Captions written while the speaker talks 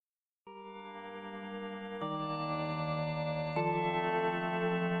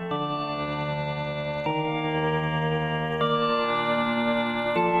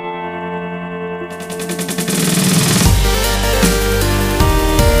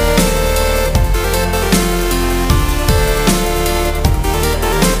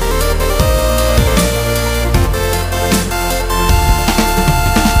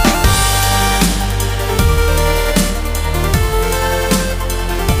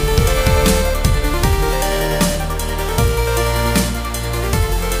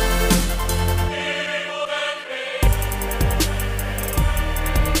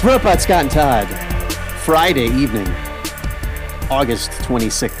Robot Scott and Todd. Friday evening, August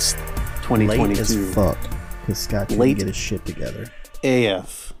 26th, 2022. Late as fuck, because Scott couldn't get his shit together.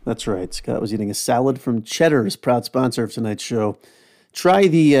 AF. That's right. Scott was eating a salad from Cheddar's, proud sponsor of tonight's show. Try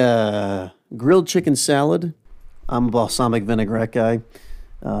the grilled chicken salad. I'm a balsamic vinaigrette guy.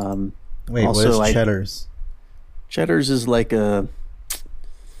 Wait, also, what is Cheddar's? Cheddar's is like a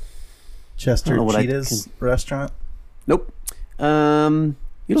Chester Cheetah's restaurant? Nope.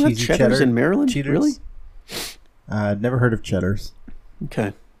 You don't Cheesy have Cheddar's in Maryland? Cheaters? Really? I've never heard of Cheddar's.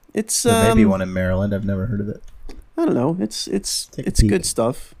 Okay. It's there may be one in Maryland. I've never heard of it. I don't know. It's good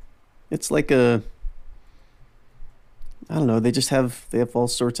stuff. It's like I don't know. They have all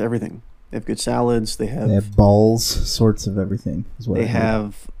sorts of everything. They have good salads. They have balls, sorts of everything. Is what they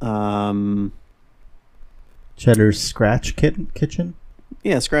have. Cheddar's Scratch Kitchen.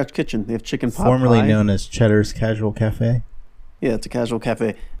 Yeah, Scratch Kitchen. They have chicken pot formerly pie. known as Cheddar's Casual Cafe. Yeah, it's a casual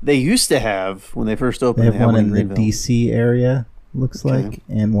cafe. They used to have, when they first opened, they have one in the Greenville. D.C. area, looks like,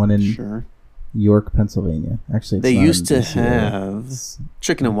 and one in York, Pennsylvania. Actually, they used to have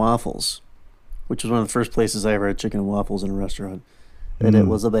chicken and waffles, which was one of the first places I ever had chicken and waffles in a restaurant, and it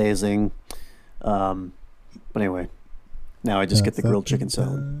was amazing. But anyway, now I just get the grilled chicken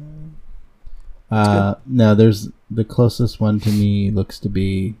salad. No, there's the closest one to me looks to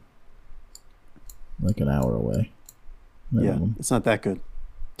be like an hour away. Yeah, it's not that good.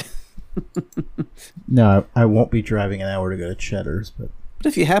 No, I won't be driving an hour to go to Cheddar's, but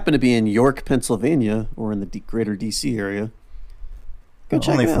if you happen to be in York, Pennsylvania, or in the greater DC area, go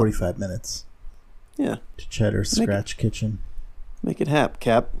check it out. Only 45 minutes. Yeah, to Cheddar's Scratch Kitchen. Make it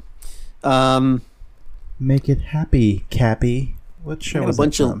Cap. Make it happy, Cappy. What show was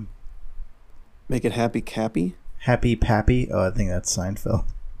that from? Make it happy, Cappy. Happy Pappy. Oh, I think that's Seinfeld.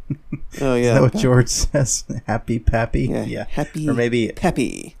 Oh yeah, is that what George says? Happy Pappy. Yeah. Happy. Or maybe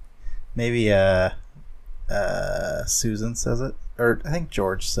Pappy. Maybe Susan says it, or I think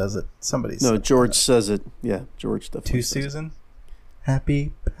George says it. Somebody. No, George says it. Yeah, George definitely. To Susan.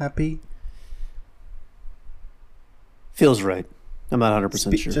 Happy Pappy. Feels right. I'm not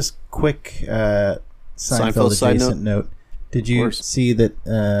 100% sure. Just quick Seinfeld adjacent note. Did you see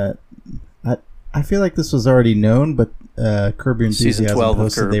that? I feel like this was already known, but Curb Your Enthusiasm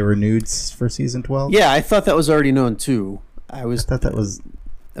posted they were nudes for season 12. Yeah, I thought that was already known too. I thought that was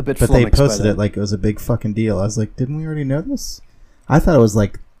a bit. But they posted it like it was a big fucking deal. I was like, didn't we already know this? I thought it was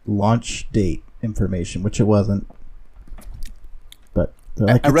like launch date information, which it wasn't. But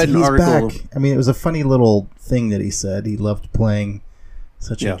like, I read an article. Back. I mean, it was a funny little thing that he said. He loved playing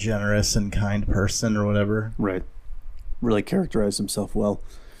such a generous and kind person, or whatever. Right. Really characterized himself well.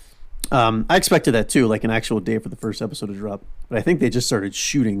 I expected that too, like an actual day for the first episode to drop. But I think they just started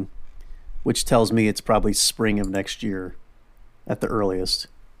shooting, which tells me it's probably spring of next year at the earliest,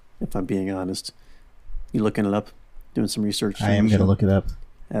 if I'm being honest. You looking it up? Doing some research? I am going to look it up.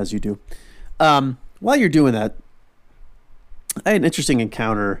 As you do. While you're doing that, I had an interesting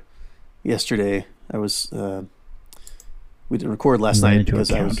encounter yesterday. I was... we didn't record last night because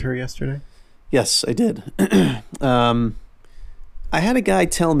I was... yesterday? Yes, I did. I had a guy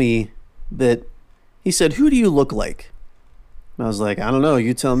tell me that he said, "Who do you look like?" And I was like, "I don't know.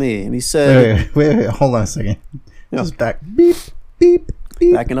 You tell me." And he said, "Wait, hold on a second. Just back, beep, beep,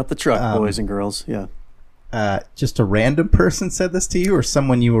 beep." Backing up the truck, boys and girls. Yeah. Just a random person said this to you, or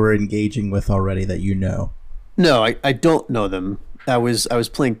someone you were engaging with already that you know? No, I don't know them. I was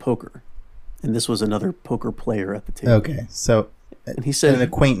playing poker, and this was another poker player at the table. Okay, so and he said an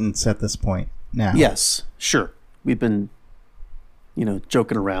acquaintance at this point now. Yes, sure. We've been,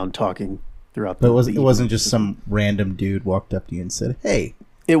 joking around, talking throughout. But it wasn't just some random dude walked up to you and said, "Hey."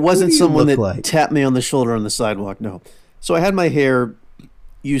 It wasn't someone that tapped me on the shoulder on the sidewalk. No. So I had my hair.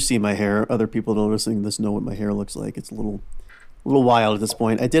 You see my hair. Other people that are listening to this know what my hair looks like. It's a little wild at this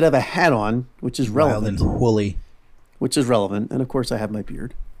point. I did have a hat on, which is relevant. Wild and woolly. Which is relevant. And of course I have my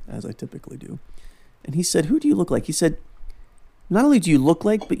beard, as I typically do. And he said, "Who do you look like?" He said, "Not only do you look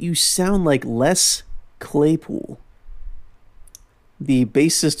like, but you sound like Les Claypool, the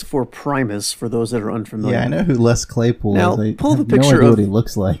bassist for Primus, for those that are unfamiliar." Yeah, I know who Les Claypool is. Now, pull the picture of what he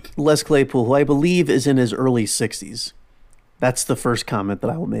looks like. Les Claypool, who I believe is in his early 60s. That's the first comment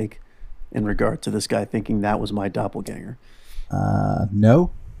that I will make in regard to this guy thinking that was my doppelganger.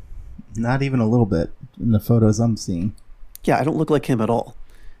 No, not even a little bit in the photos I'm seeing. Yeah, I don't look like him at all.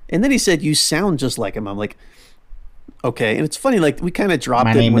 And then he said, "You sound just like him." I'm like, okay. And it's funny, like, we kind of dropped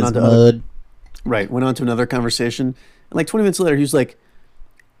it. My name is Mud. Went on to another conversation. And like 20 minutes later, he was like,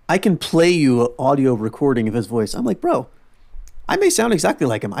 "I can play you an audio recording of his voice." I'm like, "Bro, I may sound exactly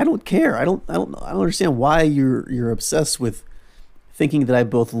like him. I don't care. I don't understand why you're obsessed with thinking that I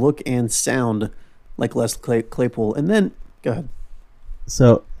both look and sound like Les Claypool. And then, go ahead.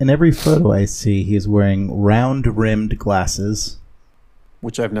 So, in every photo I see, he's wearing round-rimmed glasses.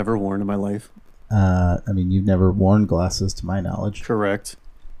 Which I've never worn in my life. I mean, you've never worn glasses, to my knowledge. Correct.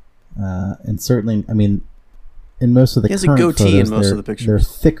 And certainly, I mean, in most of the current photos, he has a goatee in most of the pictures. They're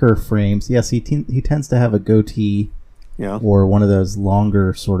thicker frames. Yes, he tends to have a goatee, or one of those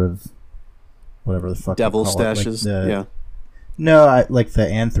longer sort of, whatever the fuck devil you call stashes. It, like yeah. No, like the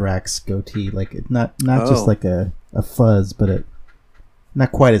anthrax goatee, like not just like a fuzz, but it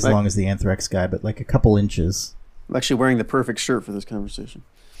not quite as long as the anthrax guy, but like a couple inches. I'm actually wearing the perfect shirt for this conversation.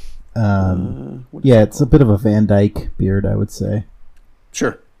 It's a bit of a Van Dyke beard, I would say.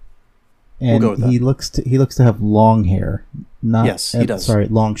 Sure. And we'll go with that. he looks to have long hair. Yes, he does. Sorry,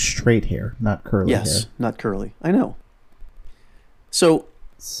 long straight hair, not curly hair. Yes, not curly. I know. So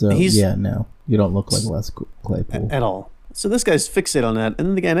no, you don't look like Les Claypool at all. So this guy's fixated on that, and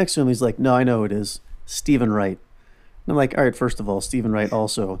then the guy next to him, he's like, "No, I know who it is, Stephen Wright." And I'm like, "All right, first of all, Stephen Wright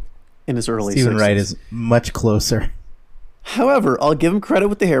also in his early 60s. Stephen Wright is much closer." However, I'll give him credit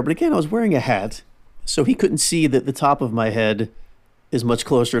with the hair, but again, I was wearing a hat, so he couldn't see that the top of my head is much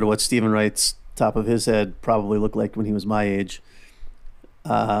closer to what Stephen Wright's top of his head probably looked like when he was my age.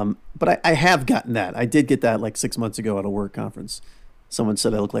 But I have gotten that. I did get that like 6 months ago at a work conference. Someone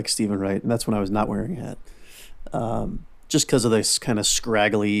said I look like Stephen Wright, and that's when I was not wearing a hat. Just because of this kind of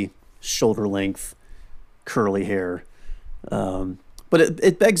scraggly, shoulder length, curly hair. But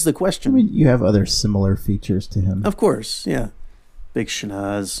it begs the question. I mean, you have other similar features to him. Of course, yeah. Big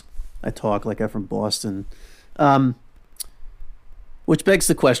schnoz. I talk like I'm from Boston. Which begs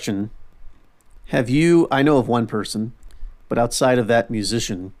the question, I know of one person, but outside of that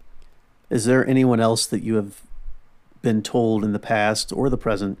musician, is there anyone else that you have been told in the past or the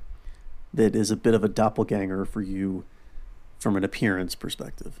present that is a bit of a doppelganger for you from an appearance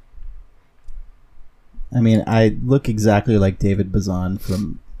perspective? I mean, I look exactly like David Bazan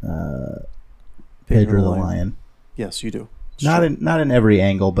from Pedro the Lion. Yes, you do. Not in every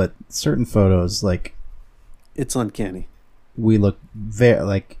angle, but certain photos, like it's uncanny. We look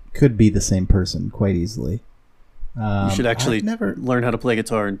could be the same person quite easily. You should actually learn how to play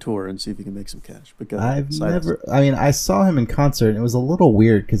guitar and tour and see if you can make some cash. I saw him in concert, and it was a little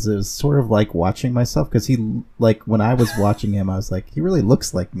weird because it was sort of like watching myself. Because when I was watching him, I was like, he really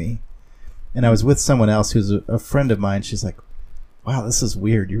looks like me. And I was with someone else who's a friend of mine. She's like, "Wow, this is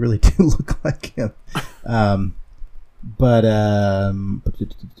weird. You really do look like him." But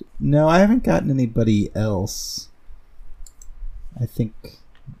no, I haven't gotten anybody else. I think,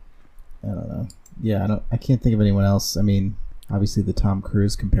 I don't know. Yeah, I can't think of anyone else. I mean, obviously the Tom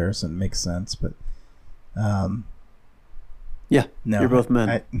Cruise comparison makes sense, but yeah, no, you're both men,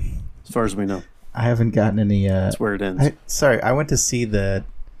 as far as we know. I haven't gotten any. That's where it ends. I went to see the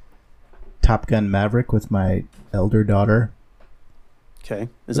Top Gun Maverick with my elder daughter. Okay,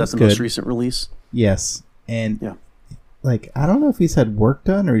 is that the most recent release? Yes, and yeah. I don't know if he's had work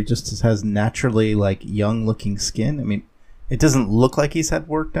done or he just has naturally young looking skin. I mean, it doesn't look like he's had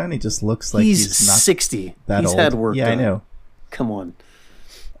work done. He just looks like he's not 60. That he's old. Had work done. Yeah, I know. Come on.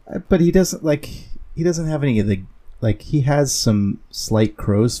 But he doesn't have any of the he has some slight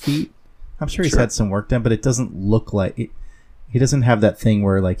crow's feet. I'm sure he's had some work done, but it doesn't look like it. He doesn't have that thing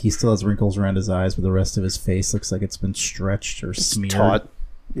where he still has wrinkles around his eyes, but the rest of his face looks like it's been stretched or smeared. Taut.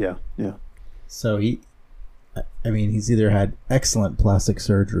 Yeah. So he's either had excellent plastic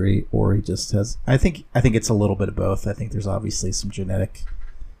surgery or he just has. I think it's a little bit of both. I think there's obviously some genetic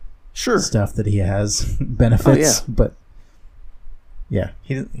stuff that he has benefits, but yeah,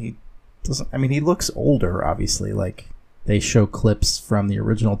 he doesn't. I mean, he looks older. Obviously, they show clips from the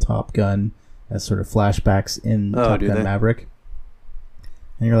original Top Gun as sort of flashbacks in Top Gun Maverick,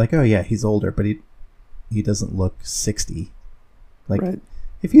 and you're like, oh yeah, he's older, but he doesn't look 60. Right.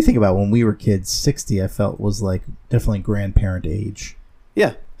 If you think about when we were kids, 60 I felt was definitely grandparent age.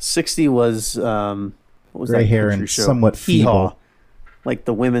 Yeah, 60 was what was gray that hair and show? Somewhat feeble. Like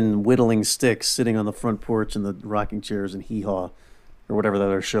the women whittling sticks, sitting on the front porch in the rocking chairs and Hee Haw, or whatever the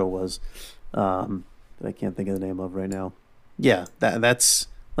other show was, that I can't think of the name of right now. Yeah, that's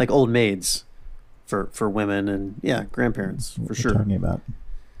like old maids for women and grandparents for sure. Talking about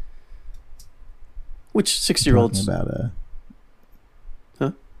which 60-year-olds about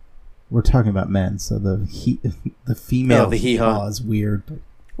We're talking about men, so the female hee-haw is weird.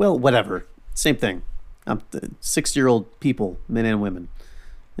 Well, whatever. Same thing. 60-year-old people, men and women,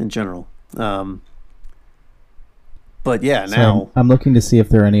 in general. But yeah, so now I'm looking to see if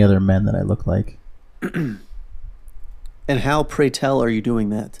there are any other men that I look like. And how, pray tell, are you doing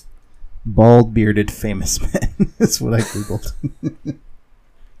that? Bald bearded famous men. That's what I googled.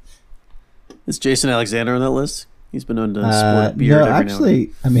 Is Jason Alexander on that list? He's been known to sport a beard. No,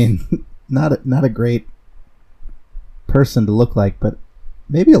 actually, I mean, not a great person to look like, but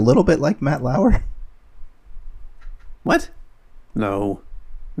maybe a little bit like Matt Lauer. What? No.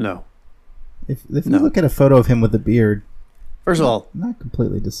 If you look at a photo of him with a beard, first of all, not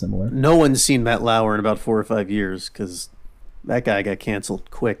completely dissimilar. No one's seen Matt Lauer in about 4 or 5 years because that guy got canceled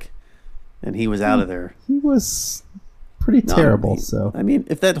quick, and he was out of there. He was pretty terrible. So I mean,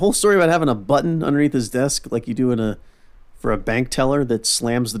 if that whole story about having a button underneath his desk, like you do for a bank teller that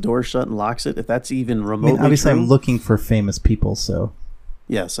slams the door shut and locks it, if that's even remotely obviously true, I'm looking for famous people, so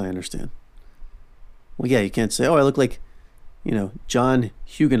yes, I understand. Well, yeah, you can't say, "Oh, I look like, John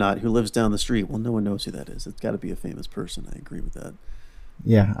Huguenot who lives down the street." Well, no one knows who that is. It's got to be a famous person. I agree with that.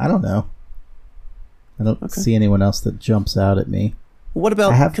 Yeah, I don't know. I don't see anyone else that jumps out at me. Well, what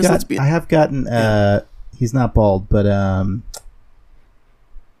about? I have gotten. He's not bald, but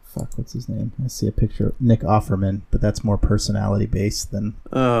fuck, what's his name? I see a picture of Nick Offerman, but that's more personality based than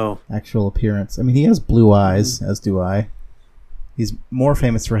actual appearance. I mean, he has blue eyes, as do I. He's more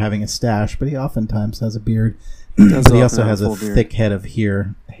famous for having a stash, but he oftentimes has a beard. But he also has a thick head of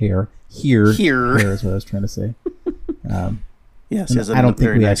hair. Hair is what I was trying to say. Yes, I don't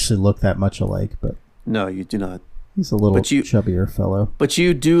think we actually look that much alike, but no, you do not. He's a little chubbier fellow. But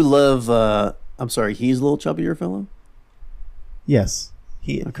you do love. I'm sorry, he's a little chubbier fellow. Yes,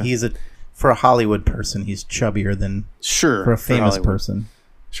 he's for a Hollywood person, he's chubbier than for a famous person.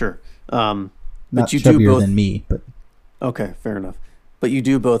 Sure, not but you chubbier do both than me, but okay, fair enough. But you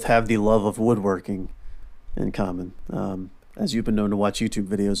do both have the love of woodworking in common, as you've been known to watch YouTube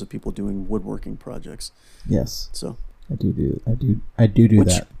videos of people doing woodworking projects. Yes, so I do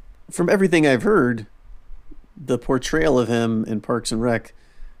that. From everything I've heard, the portrayal of him in Parks and Rec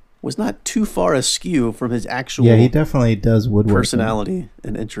was not too far askew from his actual he definitely does woodworking. Personality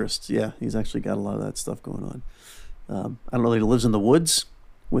and interests. Yeah, he's actually got a lot of that stuff going on. I don't know if he lives in the woods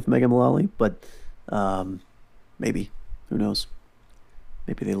with Megan Mullally, but maybe. Who knows?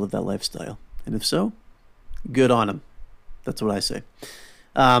 Maybe they live that lifestyle. And if so, good on him. That's what I say.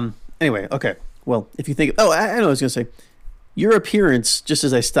 Anyway, okay. Well, if you think... Oh, I know what I was going to say. Your appearance, just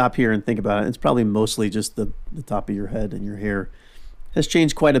as I stop here and think about it, it's probably mostly just the top of your head and your hair, has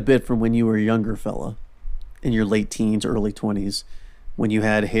changed quite a bit from when you were a younger fella in your late teens, early 20s, when you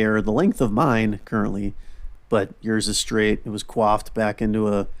had hair the length of mine currently, but yours is straight. It was coiffed back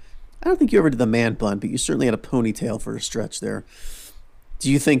into I don't think you ever did the man bun, but you certainly had a ponytail for a stretch there.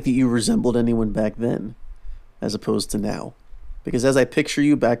 Do you think that you resembled anyone back then as opposed to now? Because as I picture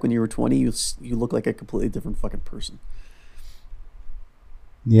you back when you were 20, you look like a completely different fucking person.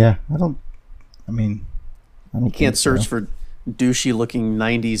 Yeah, I don't You can't search for douchey looking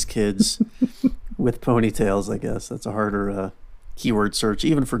 90s kids with ponytails, I guess. That's a harder keyword search,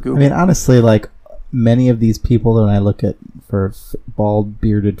 even for Google. I mean, honestly, like many of these people that when I look at for bald,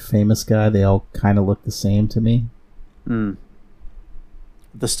 bearded, famous guy, they all kind of look the same to me. The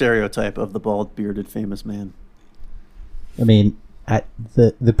stereotype of the bald, bearded, famous man. I mean,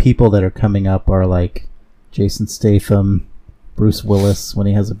 the people that are coming up are like Jason Statham, Bruce Willis when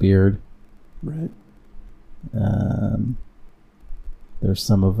he has a beard. Right. There's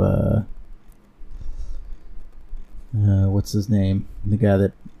some of what's his name? The guy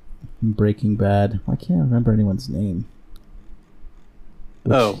that Breaking Bad. I can't remember anyone's name.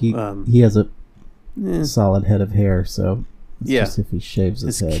 He has a solid head of hair, so it's just if he shaves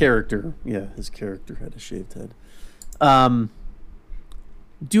his head. His character had a shaved head.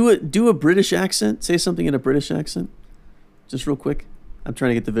 Do a British accent. Say something in a British accent, just real quick. I'm trying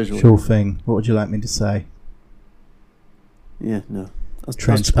to get the visual. Sure thing. What would you like me to say? Yeah, no. I was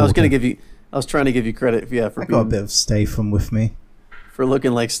trying to give you credit. Yeah, I got a bit of Statham with me. For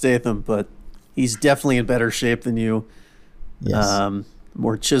looking like Statham, but he's definitely in better shape than you. Yes.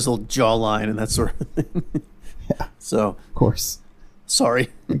 More chiseled jawline and that sort of thing. Yeah. So, of course. Sorry.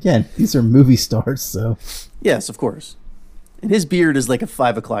 Again, these are movie stars, so. Yes, of course. And his beard is like a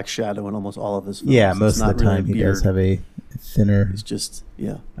 5 o'clock shadow in almost all of his films. Yeah, most of the time he does have a thinner. He's just,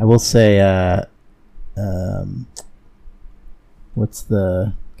 yeah. I will say, what's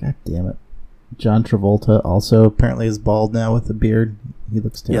the, god damn it, John Travolta also apparently is bald now with a beard. He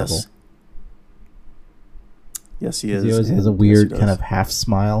looks terrible. Yes, he is. He always has a weird kind of half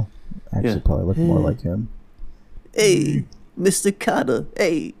smile. Actually, probably look more like him. Hey, Mr. Carter.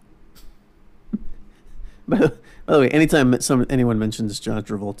 Hey. By the way, anytime anyone mentions John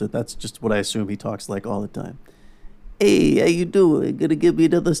Travolta, that's just what I assume he talks like all the time. Hey, how you doing? Gonna give me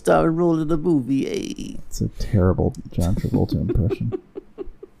another starring role in the movie? Hey. It's a terrible John Travolta impression.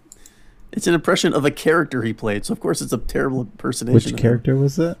 It's an impression of a character he played, so of course it's a terrible impersonation. Which character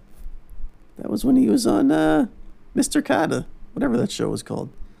was that? That was when he was on Mr. Carter, whatever that show was called.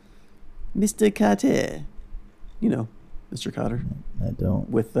 Mr. Carter. You know, Mr. Carter. I don't.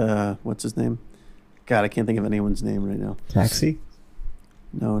 With, what's his name? God, I can't think of anyone's name right now. Taxi?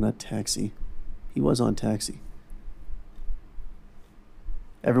 No, not Taxi. He was on Taxi.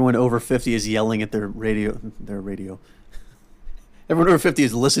 Everyone over 50 is yelling at their radio. Everyone over 50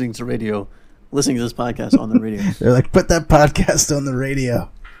 is listening to this podcast on the radio. They're like, put that podcast on the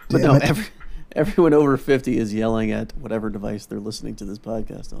radio. But no, everyone over 50 is yelling at whatever device they're listening to this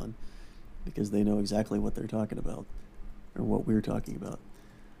podcast on because they know exactly what they're talking about or what we're talking about.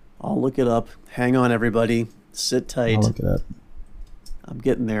 I'll look it up. Hang on, everybody. Sit tight. I'll look it up. I'm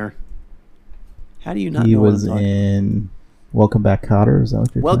getting there. How do you not he know was what I'm talking in Welcome Back, Kotter? Is that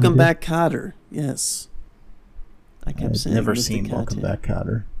what you're Welcome Back, Kotter. Yes. I kept saying never seen Welcome Back,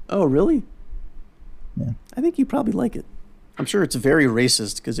 Kotter. Oh, really? Yeah. I think you'd probably like it. I'm sure it's very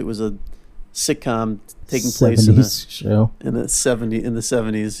racist because it was a sitcom taking place in the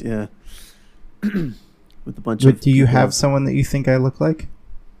 70s, yeah. With a bunch of do you have someone that you think I look like?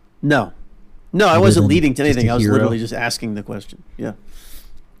 No, I wasn't leading to anything. I was literally just asking the question. Yeah,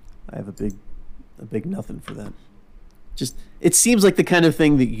 I have a big nothing for that. Just it seems like the kind of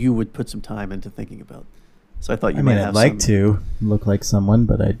thing that you would put some time into thinking about. So I thought you might have. I'd like to look like someone,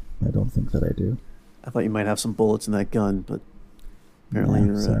 but I don't think that I do. I thought you might have some bullets in that gun, but apparently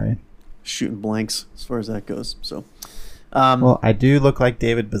you're shooting blanks as far as that goes. So, well, I do look like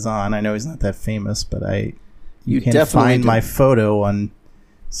David Bazan. I know he's not that famous, but you can find my photo on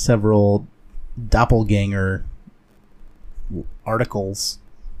several doppelganger articles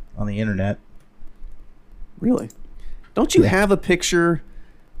on the internet. Really? Don't you have a picture?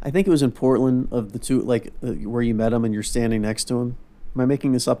 I think it was in Portland of the two, like where you met him and you're standing next to him. Am I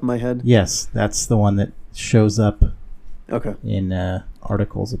making this up in my head? Yes, that's the one that shows up. Okay. In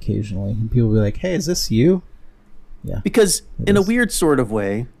articles occasionally, and people will be like, "Hey, is this you?" Yeah. Because in a weird sort of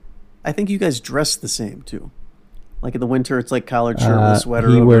way, I think you guys dress the same too. Like in the winter, it's like collared shirt with a sweater.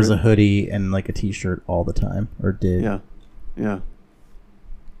 He wears a hoodie and like a t-shirt all the time, or did. Yeah.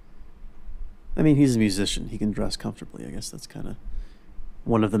 I mean, he's a musician. He can dress comfortably. I guess that's kind of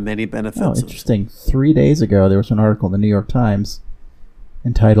one of the many benefits. Oh, interesting. 3 days ago, there was an article in the New York Times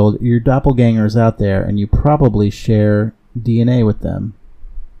entitled, "Your doppelganger is out there, and you probably share DNA with them."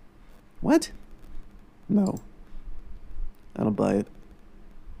 What? No. I don't buy it.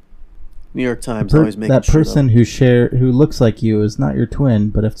 New York Times always making that person who looks like you is not your twin,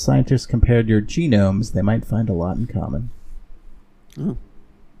 but if scientists compared your genomes, they might find a lot in common. Oh.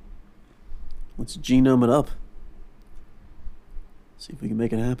 Let's genome it up. See if we can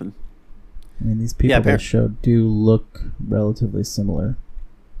make it happen. I mean, these people that showed do look relatively similar.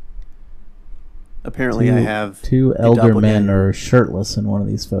 Apparently, I have two elder men are shirtless in one of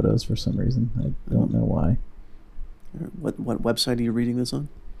these photos for some reason. I don't know why. What website are you reading this on?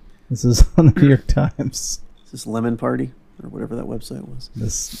 This is on the New York Times. Is this Lemon Party or whatever that website was?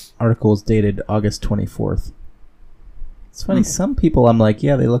 This article is dated August 24th. It's funny. Some people I'm like,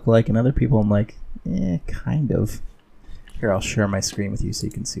 yeah, they look alike, and other people I'm like, kind of. Here, I'll share my screen with you so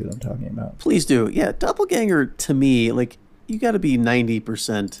you can see what I'm talking about. Please do. Yeah, doppelganger to me, like, you got to be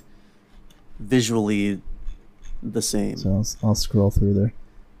 90% visually the same. So I'll scroll through there.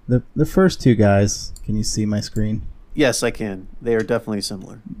 The first two guys, can you see my screen? Yes, I can. They are definitely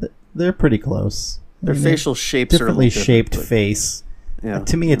similar. They're pretty close. Their facial shapes are a little different, shaped face. Yeah.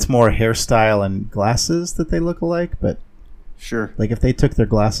 To me, it's more hairstyle and glasses that they look alike, but sure. Like if they took their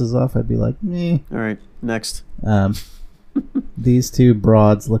glasses off, I'd be like, meh. All right, next. These two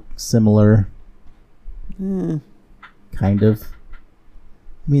broads look similar. Kind of.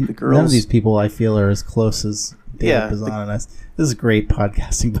 I mean, none of these people I feel are as close as David Bazan and us. This is great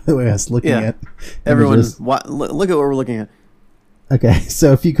podcasting, by the way. I was looking at everyone. Look at what we're looking at. Okay,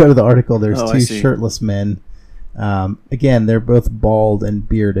 so if you go to the article, there's two shirtless men. Again, they're both bald and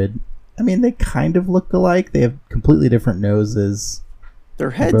bearded. I mean, they kind of look alike. They have completely different noses.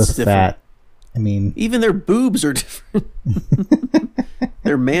 Their heads both different. Fat. I mean, even their boobs are different.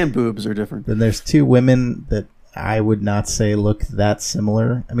 Their man boobs are different. Then there's two women that I would not say look that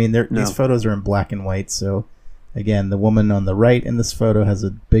similar. I mean, these photos are in black and white, so again, the woman on the right in this photo has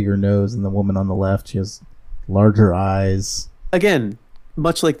a bigger nose than the woman on the left. She has larger eyes. Again,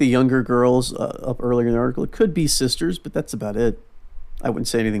 much like the younger girls up earlier in the article, it could be sisters, but that's about it. I wouldn't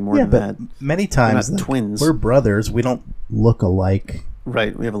say anything more than that. Many times, they're not twins. We're brothers. We don't look alike.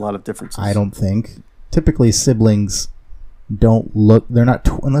 Right. We have a lot of differences. I don't think. Typically, siblings don't look. They're not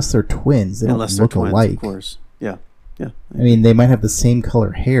unless they're twins. They don't look alike. Of course. Yeah. I mean, they might have the same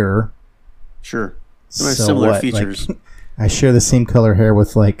color hair, Sure. Similar features. Like, I share the same color hair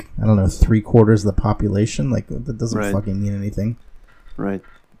with, like, I don't know, 3/4 of the population. Like, that doesn't fucking mean anything. Right.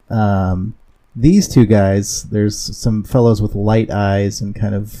 These two guys, there's some fellows with light eyes and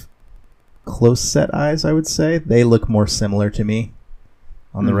kind of close set eyes, I would say. They look more similar to me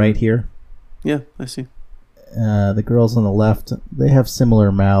on the right here. Yeah, I see. The girls on the left, they have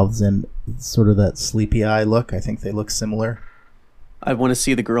similar mouths and sort of that sleepy eye look. I think they look similar. I want to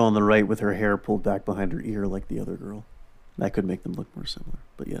see the girl on the right with her hair pulled back behind her ear like the other girl. That could make them look more similar.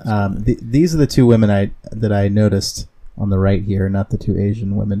 But yes. These are the two women that I noticed on the right here, not the two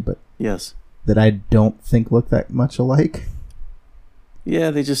Asian women, but yes, that I don't think look that much alike. Yeah,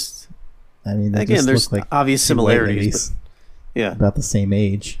 they just... I mean, they again, just there's look like obvious similarities. But, yeah. About the same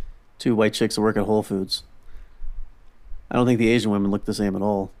age. Two white chicks that work at Whole Foods. I don't think the Asian women look the same at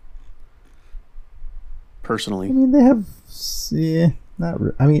all. Personally. I mean, they have... Yeah,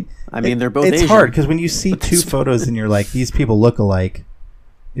 I mean, they're both Asian. It's hard, because when you see two photos and you're like, these people look alike,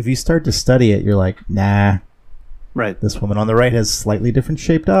 if you start to study it, you're like, nah. Right. This woman on the right has slightly different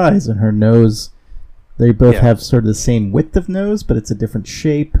shaped eyes, and her nose... They both have sort of the same width of nose, but it's a different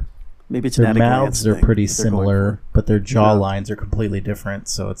shape. Maybe it's their mouths are pretty similar, but their jaw lines are completely different.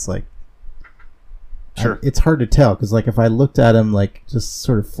 So it's like, sure, it's hard to tell because, like, if I looked at them, like, just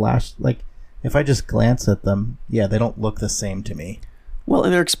sort of flashed, like, if I just glance at them, yeah, they don't look the same to me. Well,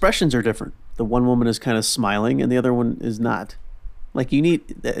 and their expressions are different. The one woman is kind of smiling, and the other one is not. Like, you need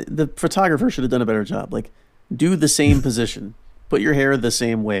the photographer should have done a better job. Like, do the same position. Put your hair the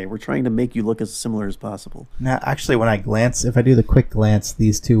same way. We're trying to make you look as similar as possible. Now, actually, when I glance, if I do the quick glance,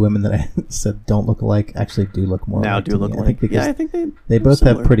 these two women that I said don't look alike actually do look more now alike. Do look alike. I think they both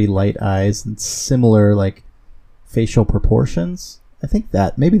similar. Have pretty light eyes and similar, like, facial proportions. I think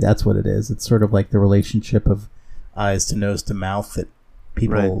maybe that's what it is. It's sort of like the relationship of eyes to nose to mouth that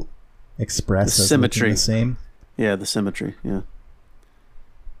people express the as symmetry. The same. Yeah, the symmetry. Yeah.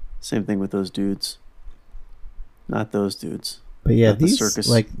 Same thing with those dudes. Not those dudes. But yeah, these,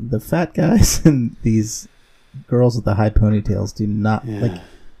 like, the fat guys and these girls with the high ponytails do not, like,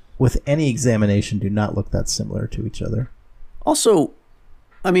 with any examination, do not look that similar to each other. Also,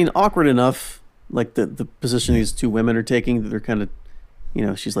 I mean, awkward enough, like, the position these two women are taking, that they're kind of, you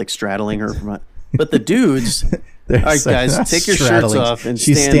know, she's, like, straddling her from... But the dudes... All right, guys, take your shirts off and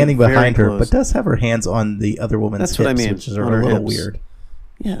she's standing behind her, but does have her hands on the other woman's hips, which is a little weird.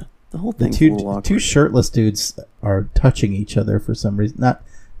 Yeah. The whole thing. Two shirtless dudes are touching each other for some reason.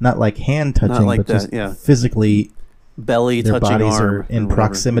 Not like hand touching, like but just physically. Belly their touching bodies arm are in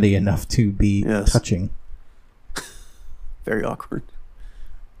proximity enough to be touching. Very awkward.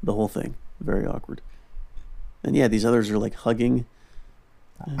 The whole thing. Very awkward. And yeah, these others are like hugging.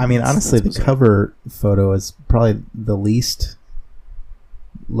 I mean, honestly, the cover photo is probably the least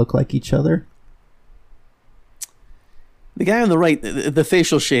look like each other. The guy on the right, the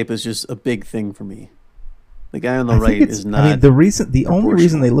facial shape is just a big thing for me. The guy on the right is not. I mean, the only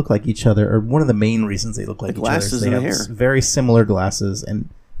reason they look like each other, or one of the main reasons they look like each other, is they have hair. Very similar glasses and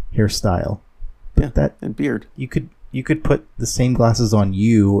hairstyle. But and beard. You could put the same glasses on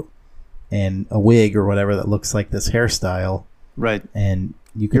you, and a wig or whatever that looks like this hairstyle. Right. And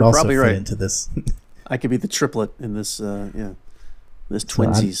you could also fit into this. I could be the triplet in this. This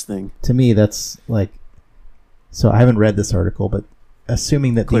twinsies thing. To me, that's like. So I haven't read this article, but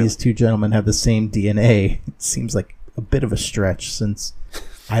assuming that these two gentlemen have the same DNA, it seems like a bit of a stretch since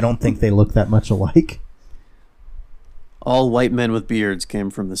I don't think they look that much alike. All white men with beards came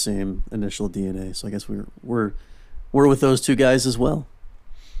from the same initial DNA, so I guess we're with those two guys as well.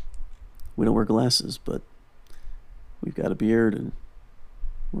 We don't wear glasses, but we've got a beard and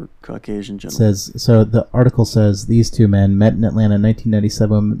we're Caucasian gentlemen. So the article says these two men met in Atlanta in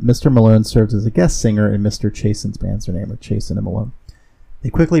 1997. Mr. Malone served as a guest singer in Mr. Chasen's band's name, or Chasen and Malone. They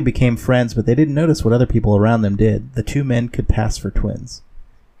quickly became friends, but they didn't notice what other people around them did. The two men could pass for twins.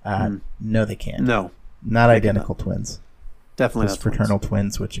 No, they can't. No. Not identical twins. Definitely just not fraternal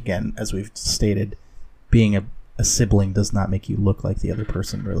twins, which, again, as we've stated, being a sibling does not make you look like the other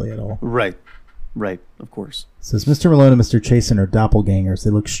person really at all. Right, of course. It says Mr. Malone and Mr. Chasen are doppelgangers. They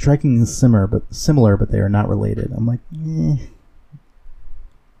look strikingly similar, but they are not related. I'm like,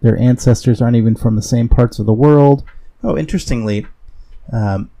 Their ancestors aren't even from the same parts of the world. Oh, interestingly,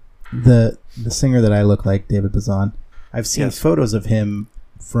 the singer that I look like, David Bazan, I've seen photos of him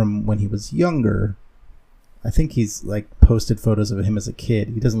from when he was younger. I think he's like posted photos of him as a kid.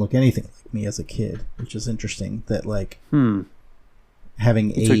 He doesn't look anything like me as a kid, which is interesting. That like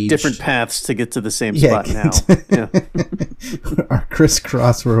having aged, took different paths to get to the same spot now. Our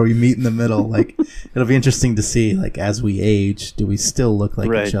crisscross where we meet in the middle. Like it'll be interesting to see. Like as we age, do we still look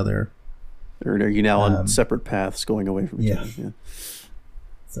like each other? Or are you now on separate paths going away from each other? Yeah.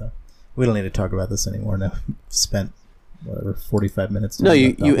 So we don't need to talk about this anymore now. Spent, 45 minutes. No,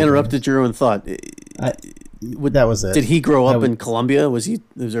 you interrupted your own thought. That was it. Did he grow up in Colombia? Was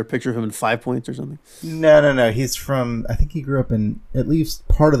there a picture of him in 5 Points or something? No. He's from, I think he grew up in, at least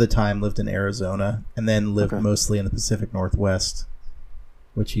part of the time, lived in Arizona, and then lived mostly in the Pacific Northwest,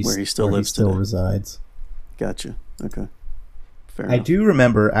 where he still resides. Gotcha. Okay. Fair enough. I do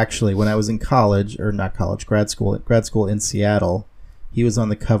remember, actually, when I was in college, or not college, grad school in Seattle, he was on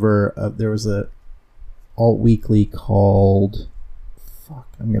the cover of, there was a alt weekly called,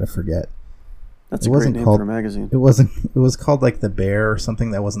 I'm going to forget. That's a great name for a magazine. It was called like The Bear or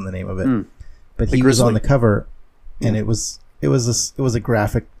something. That wasn't the name of it. But he was on the cover, and it was a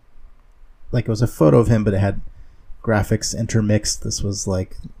graphic, like it was a photo of him, but it had graphics intermixed. This was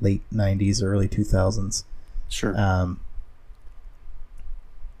like late 90s, early 2000s. Sure.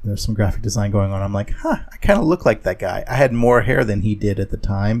 There's some graphic design going on. I'm like, I kind of look like that guy. I had more hair than he did at the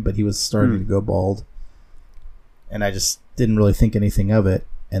time, but he was starting to go bald. And I just didn't really think anything of it.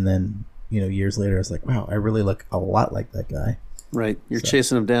 And then, years later, I was like, wow, I really look a lot like that guy. Right. You're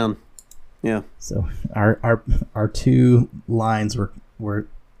chasing him down. Yeah. So our two lines were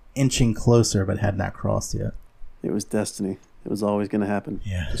inching closer, but had not crossed yet. It was destiny. It was always going to happen.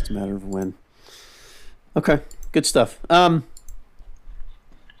 Yeah. Just a matter of when. Okay. Good stuff.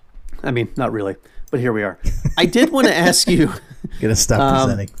 I mean, not really, but here we are. I did want to ask you. Gonna stop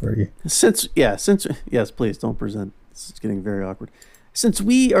presenting for you. Yes, please don't present. This is getting very awkward. Since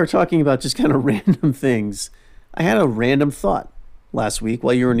we are talking about just kind of random things, I had a random thought last week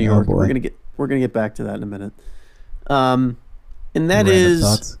while you were in New York. Boy. We're gonna get back to that in a minute. And that is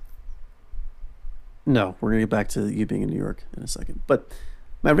thoughts? No, we're gonna get back to you being in New York in a second. But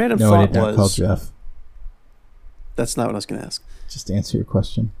my random thought was. I did not call Jeff. That's not what I was gonna ask. Just to answer your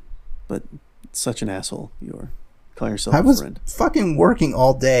question. But such an asshole you are. Call yourself a friend. I was fucking working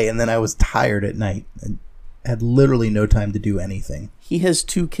all day, and then I was tired at night and had literally no time to do anything. He has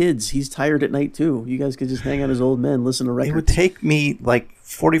 2 kids. He's tired at night too. You guys could just hang out as old men, listen to records. It would take me like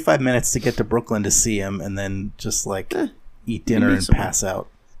 45 minutes to get to Brooklyn to see him, and then just eat dinner and pass out.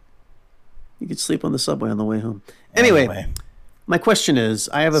 You could sleep on the subway on the way home. Anyway. My question is,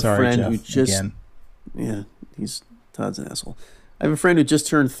 I have a friend Jeff, who just... Again. Yeah, Todd's an asshole. I have a friend who just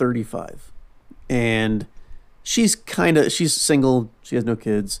turned 35, and she's single. She has no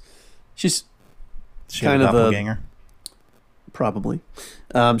kids. She's kind of a doppelganger. Probably.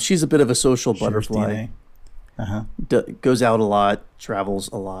 She's a bit of a social butterfly. Goes out a lot, travels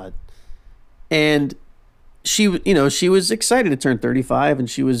a lot, and she was excited to turn 35, and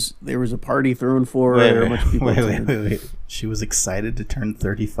there was a party thrown for her. Wait. She was excited to turn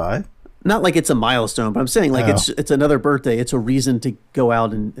 35? Not like it's a milestone, but I'm saying it's another birthday. It's a reason to go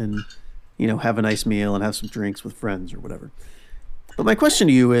out and have a nice meal and have some drinks with friends or whatever. But my question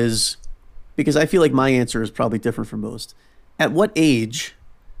to you is, because I feel like my answer is probably different from most, at what age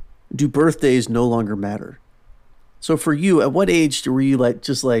do birthdays no longer matter? So for you, at what age were you I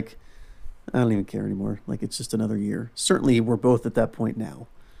don't even care anymore. Like, it's just another year. Certainly, we're both at that point now.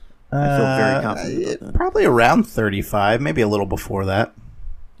 I feel very confident about that. Probably around 35, maybe a little before that.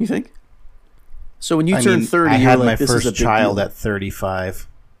 You think? So when you turned 30, I had my this first is a big child deal. At 35.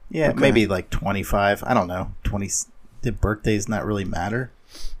 Yeah, Okay. Maybe like 25. I don't know. 20. Did birthdays not really matter?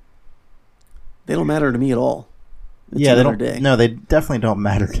 They don't matter to me at all. It's they don't. day. No, they definitely don't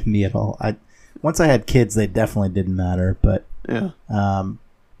matter to me at all. Once I had kids, they definitely didn't matter. But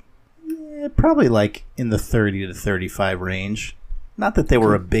probably like in the 30 to 35 range. Not that they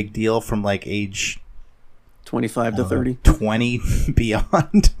were a big deal from like age 25 to 30, 20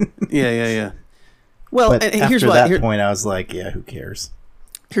 beyond. Yeah. Well, but here's after why. that point, I was like, yeah, who cares?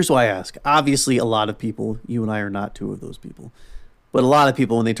 Here's why I ask. Obviously, a lot of people, you and I are not 2 of those people, but a lot of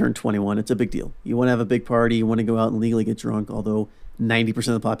people, when they turn 21, it's a big deal. You want to have a big party. You want to go out and legally get drunk, although 90%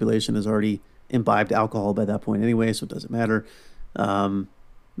 of the population has already imbibed alcohol by that point anyway, so it doesn't matter.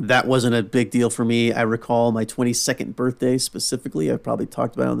 That wasn't a big deal for me. I recall my 22nd birthday specifically. I've probably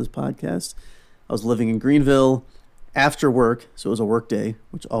talked about it on this podcast. I was living in Greenville after work, so it was a work day,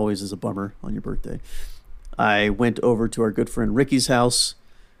 which always is a bummer on your birthday. I went over to our good friend Ricky's house,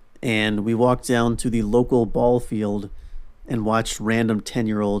 and we walked down to the local ball field and watched random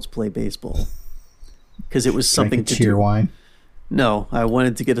 10-year-olds play baseball because it was something to cheer do. Wine. No, I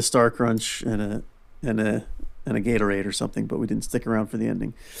wanted to get a Star Crunch and a Gatorade or something, but we didn't stick around for the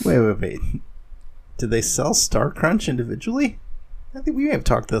ending. Wait. Did they sell Star Crunch individually? I think we may have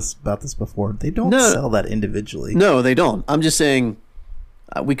talked about this before. They don't sell that individually. No, they don't. I'm just saying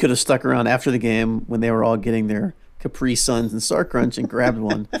we could have stuck around after the game when they were all getting their Capri Suns and Star Crunch and grabbed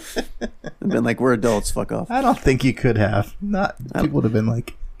one and been like, "We're adults, fuck off." I don't think you could have. Not people would have been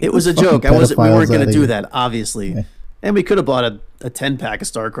like, "It was a joke. We weren't going to do that, obviously." Yeah. And we could have bought a 10-pack of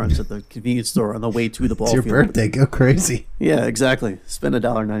Star Crunch at the convenience store on the way to the ball field. It's your birthday. Go crazy. Yeah, exactly. Spend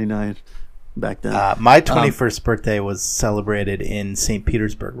 $1.99 back then. My 21st birthday was celebrated in St.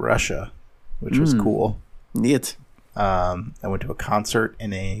 Petersburg, Russia, which was cool. Neat. I went to a concert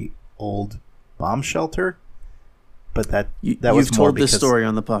in a old bomb shelter. But that was you've more told because this story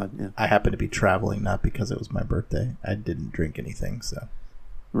on the pod. Yeah. I happened to be traveling, not because it was my birthday. I didn't drink anything, so.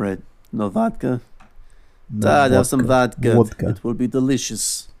 Right. No vodka. Dad, have some vodka. It will be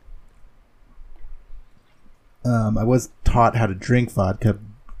delicious. I was taught how to drink vodka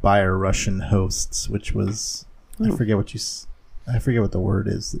by our Russian hosts, which was I forget what the word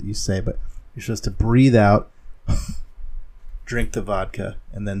is that you say, but you're supposed to breathe out, drink the vodka,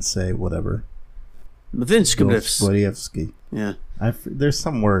 and then say whatever. Dostoevsky. Yeah. There's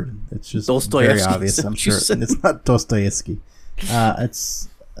some word. It's just very obvious, I'm sure. And it's not Dostoevsky. It's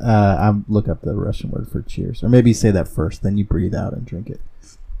look up the Russian word for cheers. Or maybe you say that first, then you breathe out and drink it.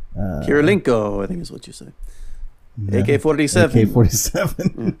 Kirilenko, I think is what you say. No, AK-47.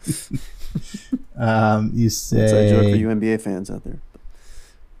 AK-47. You say... That's a joke for you NBA fans out there.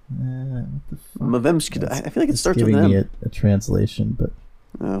 Mavemsk, I feel like it starts with an M. It's giving me a translation, but...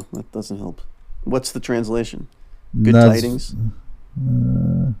 Oh, that doesn't help. What's the translation? Good tidings?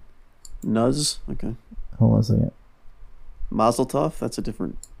 Nuz? Okay. Hold on a second. Mazel tov? That's a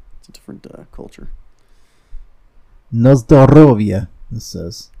different culture. Nozdorovia, this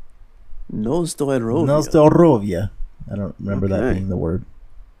says. Nozdorovia. I don't remember that being the word.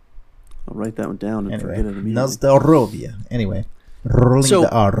 I'll write that one down and forget it immediately. Nozdorovia. Anyway. Rolling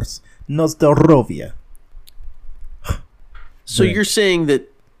the R's. Nozdorovia. So you're saying that...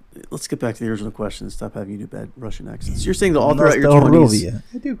 Let's get back to the original question and stop having you do bad Russian accents. You're saying that all throughout your 20s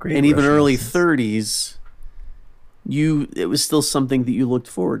I do great and even Russian early accents. 30s, it was still something that you looked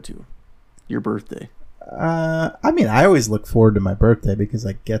forward to, your birthday. I mean, I always look forward to my birthday because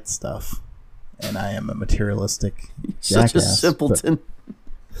I get stuff, and I am a materialistic jackass. Such a simpleton.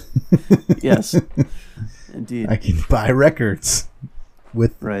 Yes, indeed. I can buy records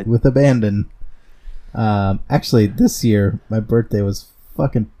with abandon. Actually, this year my birthday was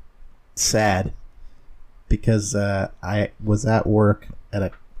fucking sad because I was at work at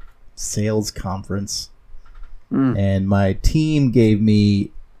a sales conference and my team gave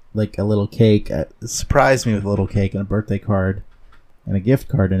me like a little cake. Surprised me with a little cake and a birthday card and a gift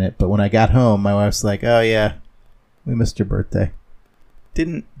card in it. But when I got home, my wife's like, "Oh yeah, we missed your birthday."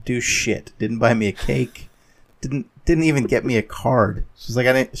 Didn't do shit. Didn't buy me a cake. Didn't even get me a card. She's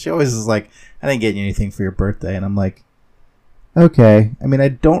like, she always is like, "I didn't get you anything for your birthday," and I'm like, okay. I mean, I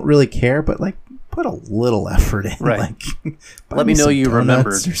don't really care, but like, put a little effort in. Right. Like, let me know you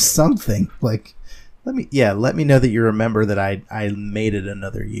remembered or something. Like, let me know that you remember that I made it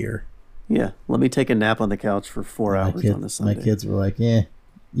another year. Yeah. Let me take a nap on the couch for 4 hours on a Sunday. My kids were like, yeah.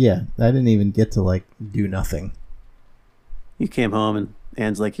 I didn't even get to like do nothing. You came home and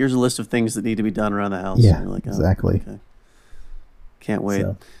Anne's like, "Here's a list of things that need to be done around the house." Yeah, and you're like, exactly. Okay. Can't wait.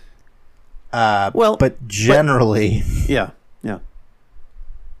 So, but generally, yeah.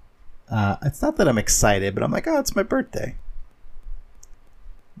 It's not that I'm excited, but I'm like, oh, it's my birthday.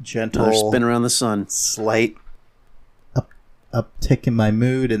 Gentle another spin around the sun, slight uptick in my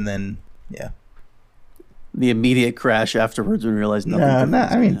mood, and then the immediate crash afterwards when we realized nothing. No,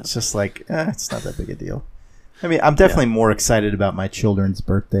 I mean, it's just like it's not that big a deal. I mean, I'm definitely more excited about my children's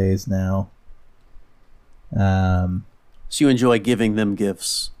birthdays now. So you enjoy giving them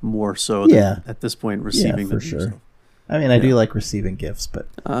gifts more so than at this point receiving them for sure. yourself. I mean, I do like receiving gifts, but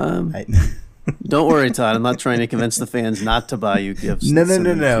don't worry, Todd. I'm not trying to convince the fans not to buy you gifts.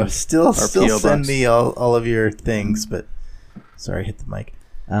 No. Still send me all of your things, but sorry, hit the mic.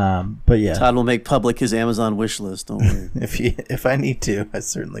 But yeah, Todd will make public his Amazon wish list. Don't worry. if I need to, I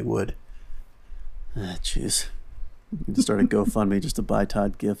certainly would. Jeez, you can start a GoFundMe just to buy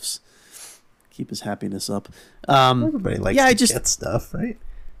Todd gifts. Keep his happiness up. Everybody likes to get stuff, right?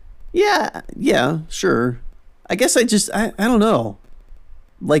 Yeah, sure. I guess I don't know.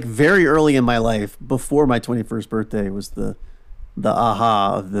 Like very early in my life, before my 21st birthday, was the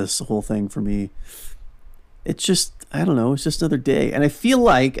aha of this whole thing for me. It's just, I don't know. It's just another day, and I feel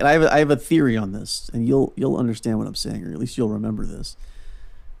like, and I have a theory on this, and you'll understand what I'm saying, or at least you'll remember this.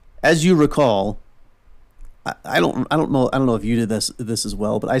 As you recall, I don't know if you did this as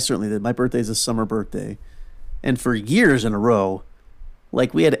well, but I certainly did. My birthday is a summer birthday, and for years in a row,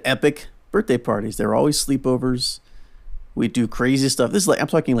 like we had epic birthday parties. There were always sleepovers. We'd do crazy stuff. This is like, I'm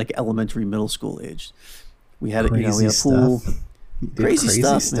talking like elementary, middle school age. We had we had a pool. Crazy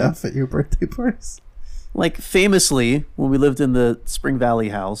stuff at your birthday parties. Like famously, when we lived in the Spring Valley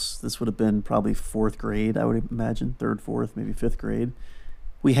house, this would have been probably 4th grade, I would imagine, 3rd, 4th, maybe 5th grade.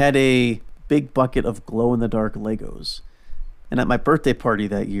 We had a big bucket of glow-in-the-dark Legos. And at my birthday party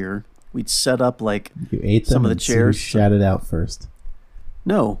that year, we'd set up like you ate them some of the chairs. You shat it out first.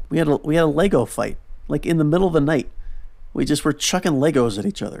 No, we had a Lego fight, like in the middle of the night. We just were chucking Legos at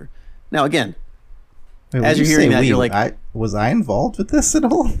each other. Now again, wait, as you're hearing that, you're like, was I involved with this at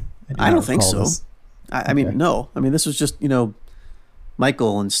all? I don't think so. I mean, no. I mean, this was just,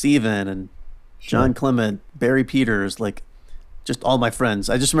 Michael and Steven and John Clement, Barry Peters, like just all my friends.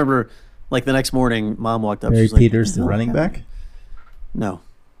 I just remember like the next morning, Mom walked up. Barry she's Peters, like, the running back? No.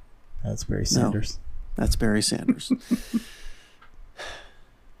 That's Barry Sanders. No, that's Barry Sanders.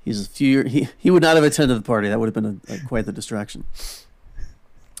 He's a few years, he would not have attended the party. That would have been quite the distraction.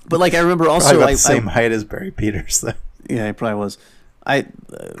 But like I remember also probably about the same height as Barry Peters though. Yeah, he probably was.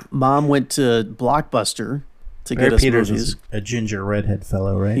 Mom went to Blockbuster to Barry get us Peters movies. Was a ginger redhead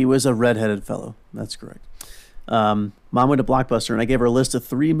fellow, right? He was a redheaded fellow. That's correct. Mom went to Blockbuster, and I gave her a list of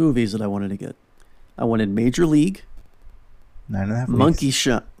 3 movies that I wanted to get. I wanted Major League, 9.5 weeks.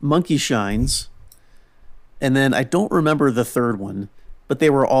 Monkey Shines, and then I don't remember the third one, but they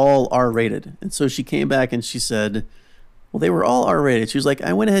were all R-rated. And so she came back and she said, well, they were all R-rated. She was like,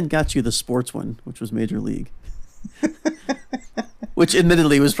 I went ahead and got you the sports one, which was Major League. Which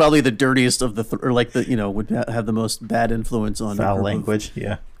admittedly was probably the dirtiest of would have the most bad influence on foul language,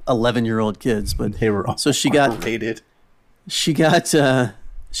 11-year-old kids, but they were all so she got rated. She got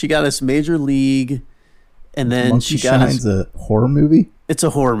us Major League, and then Monkey she got Shine's us a horror movie. It's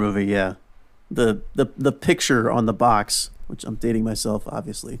a horror movie, yeah. The picture on the box, which I'm dating myself,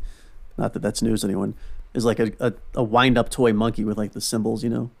 obviously, not that that's news to anyone, is like a wind-up toy monkey with like the symbols,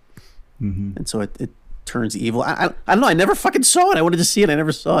 Mm-hmm. and so it turns evil. I don't know. I never fucking saw it. I wanted to see it. I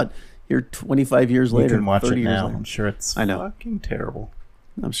never saw it. Here, 25 years later, you can watch 30 it years now. later. I'm sure it's fucking terrible.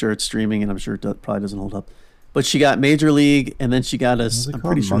 I'm sure it's streaming, and I'm sure it probably doesn't hold up. But she got Major League, and then she got us. I'm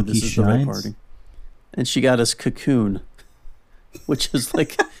pretty sure this is the right party. And she got us Cocoon, which is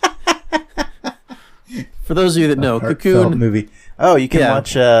like, for those of you that know, Cocoon movie. Oh, you can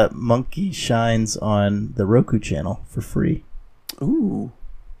watch Monkey Shines on the Roku channel for free. Ooh,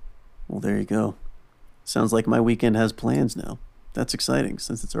 well, there you go. Sounds like my weekend has plans now. That's exciting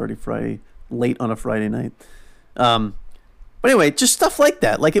since it's already Friday, late on a Friday night. But anyway, just stuff like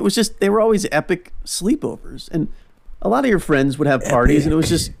that. Like it was just, they were always epic sleepovers. And a lot of your friends would have parties and it was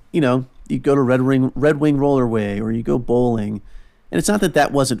just, you'd go to Red Wing Rollerway or you go bowling. And it's not that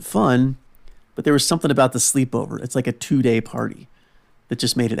that wasn't fun, but there was something about the sleepover. It's like a 2-day party that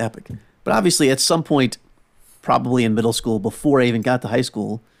just made it epic. But obviously at some point, probably in middle school, before I even got to high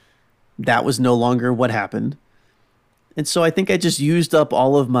school, that was no longer what happened. And so I think I just used up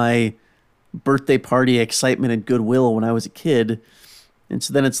all of my birthday party excitement and goodwill when I was a kid. And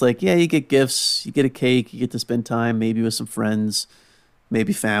so then it's like, yeah, you get gifts, you get a cake, you get to spend time maybe with some friends,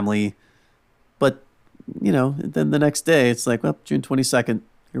 maybe family. But, then the next day it's like, well, June 22nd,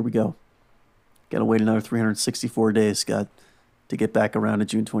 here we go. Got to wait another 364 days, Scott, to get back around to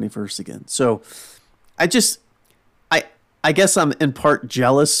June 21st again. So I guess I'm in part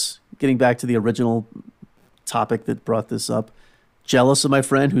jealous, getting back to the original topic that brought this up, jealous of my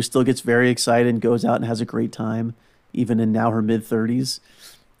friend who still gets very excited and goes out and has a great time, even in now her mid-30s.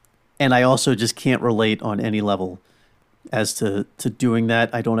 And I also just can't relate on any level as to doing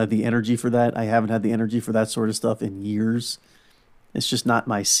that. I don't have the energy for that. I haven't had the energy for that sort of stuff in years. It's just not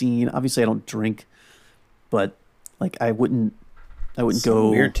my scene. Obviously, I don't drink, but like I wouldn't it's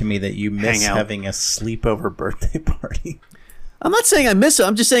go. Weird to me that you miss having a sleepover birthday party. I'm not saying I miss it.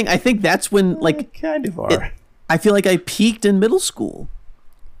 I'm just saying I think that's when like kind of are. I feel like I peaked in middle school.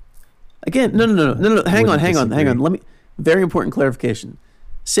 Again, no. Hang on. Let me. Very important clarification.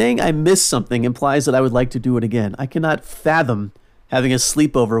 Saying I miss something implies that I would like to do it again. I cannot fathom having a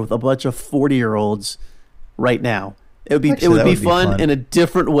sleepover with a bunch of 40-year-olds right now. It would be fun in a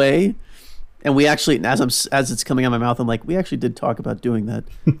different way. And we actually, as it's coming out of my mouth, I'm like, we actually did talk about doing that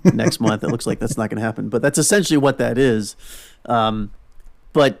next month. It looks like that's not going to happen, but that's essentially what that is.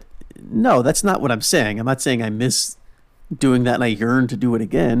 But no, that's not what I'm saying. I'm not saying I miss doing that and I yearn to do it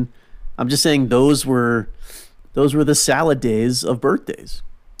again. I'm just saying those were the salad days of birthdays.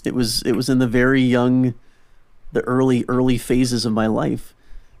 It was in the very young, the early phases of my life,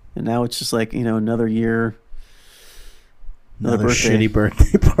 and now it's just like another year. Another shitty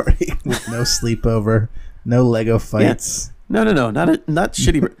birthday party with no sleepover, no Lego fights. Yeah. No, not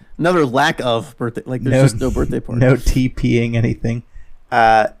shitty. Another lack of birthday. Like there's just no birthday party. No TPing anything.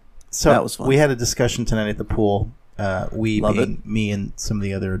 So that was fun. We had a discussion tonight at the pool. We Love being me and some of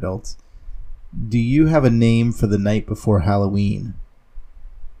the other adults. Do you have a name for the night before Halloween?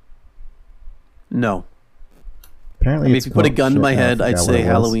 No. Apparently, if you put a gun to my head, I'd say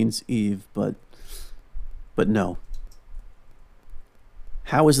Halloween's Eve, but no.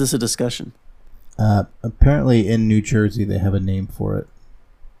 How is this a discussion? Apparently, in New Jersey, they have a name for it,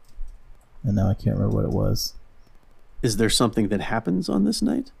 and now I can't remember what it was. Is there something that happens on this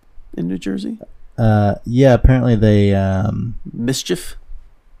night in New Jersey? Yeah, apparently they Mischief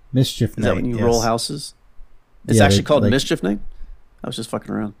night. Is that when you roll houses? It's actually called Mischief Night? I was just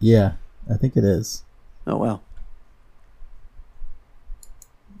fucking around. Yeah, I think it is. Oh, wow.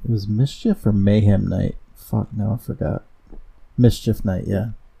 It was Mischief or Mayhem Night? Fuck, no, I forgot. Mischief Night,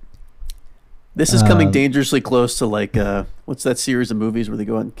 yeah. This is coming dangerously close to like, what's that series of movies where they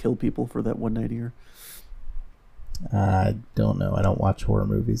go out and kill people for that one night a year? I don't know. I don't watch horror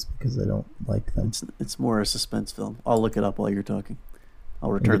movies because I don't like them. It's more a suspense film. I'll look it up while you're talking.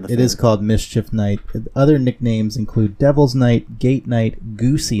 I'll return the favor. It is called Mischief Night. Other nicknames include Devil's Night, Gate Night,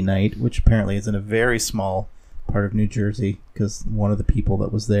 Goosey Night, which apparently is in a very small part of New Jersey because one of the people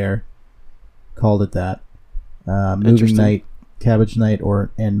that was there called it that. Moving Night, Cabbage Night,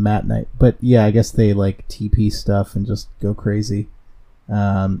 and Mat Night. But yeah, I guess they like TP stuff and just go crazy.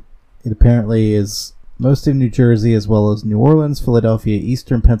 It apparently is most of New Jersey, as well as New Orleans, Philadelphia,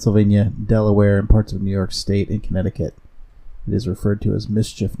 Eastern Pennsylvania, Delaware, and parts of New York State and Connecticut. It is referred to as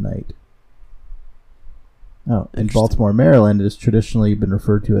Mischief Night. Oh, in Baltimore, Maryland, it has traditionally been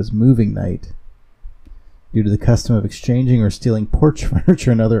referred to as Moving Night due to the custom of exchanging or stealing porch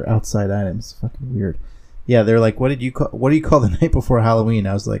furniture and other outside items. Fucking weird. Yeah, they're like, what do you call the night before Halloween?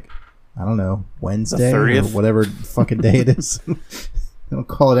 I was like, I don't know, Wednesday the 30th? Or whatever fucking day it is. They don't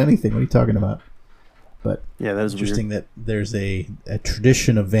call it anything. What are you talking about? But yeah, that is interesting weird. that there's a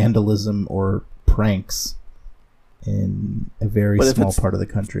tradition of vandalism or pranks in a very small part of the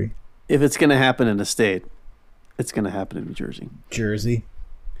country. If it's going to happen in a state, it's going to happen in New Jersey. Jersey.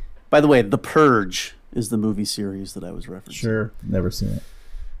 By the way, The Purge is the movie series that I was referencing. Sure, never seen it.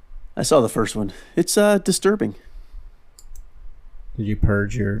 I saw the first one. It's disturbing. Did you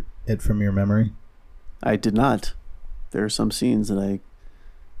purge it from your memory? I did not. There are some scenes that I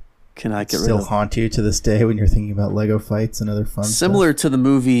cannot get rid of. Still haunt you to this day when you're thinking about Lego fights and other fun Similar stuff? to the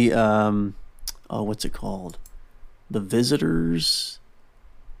movie, what's it called? The Visitors?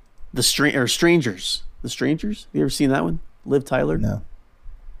 Strangers. The Strangers? Have you ever seen that one? Liv Tyler? No.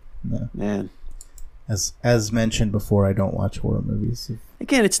 Man. As mentioned before, I don't watch horror movies.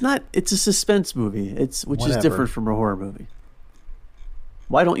 Again, it's a suspense movie. Which is different from a horror movie.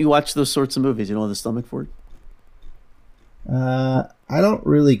 Why don't you watch those sorts of movies? You don't have the stomach for it? I don't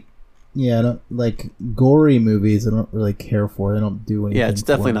really. Yeah, I don't like gory movies. I don't really care for. They don't do anything. Yeah, it's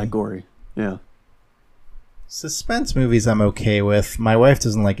definitely not gory. Yeah. Suspense movies I'm okay with. My wife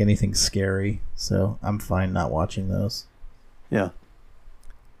doesn't like anything scary, so I'm fine not watching those. Yeah.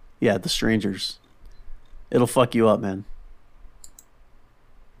 Yeah, The Strangers. It'll fuck you up, man.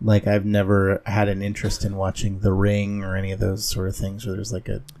 Like, I've never had an interest in watching The Ring or any of those sort of things where there's like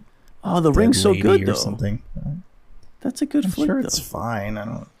a The Ring's so good, though. Or something. That's a good flick, sure though. It's fine.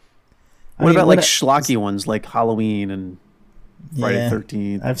 What about schlocky ones like Halloween and Friday the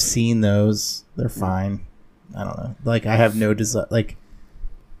 13th? I've seen those. They're fine. I don't know. Like, I have no desire. Like,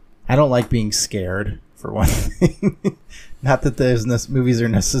 I don't like being scared, for one thing. Not that those movies are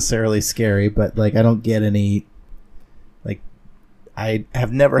necessarily scary, but like, I don't get any. Like, I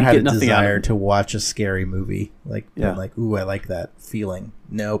have never had a desire to watch a scary movie. Like, like, ooh, I like that feeling.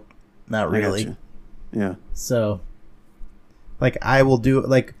 Nope, not really. Yeah. So, like, I will do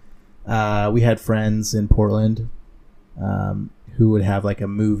like. We had friends in Portland who would have like a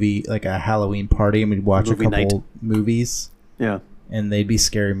movie, like a Halloween party, and we'd watch a couple movies. Yeah. And they'd be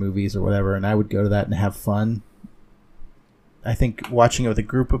scary movies or whatever, and I would go to that and have fun. I think watching it with a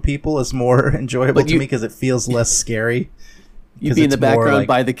group of people is more enjoyable to me because it feels less scary. You'd be in the background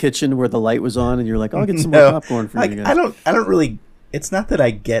by the kitchen where the light was on, and you're like, I'll get some more popcorn for you guys. I don't really... It's not that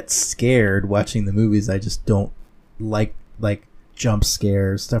I get scared watching the movies. I just don't like jump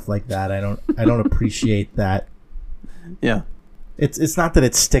scares, stuff like that. I don't appreciate that. Yeah. It's not that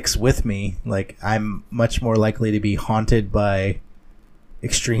it sticks with me. Like, I'm much more likely to be haunted by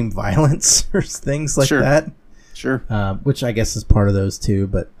extreme violence or things like that. Sure. Which I guess is part of those too,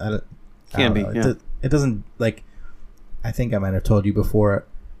 but I don't know. Yeah. It doesn't, like, I think I might have told you before,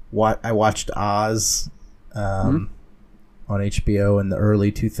 I watched Oz on HBO in the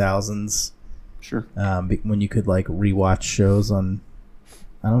early 2000s. Sure. When you could like rewatch shows on,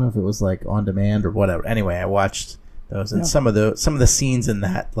 I don't know if it was like on demand or whatever. Anyway, I watched those, and some of the scenes in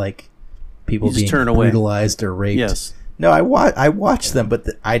that, like people being brutalized or raped. Yes. No, I watched them, but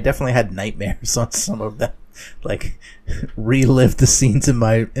I definitely had nightmares on some of them. Like, relived the scenes in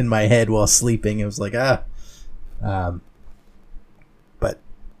my head while sleeping. It was like but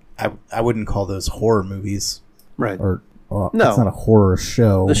I wouldn't call those horror movies, right? Or no, it's not a horror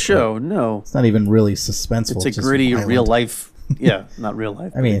show. The show, no, it's not even really suspenseful. It's a gritty real life. Yeah, not real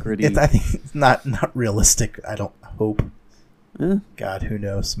life. I mean, gritty. I think it's not realistic. I don't hope. God, who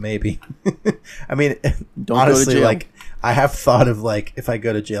knows? Maybe. I mean, don't honestly, go to jail. like, I have thought of, like, if I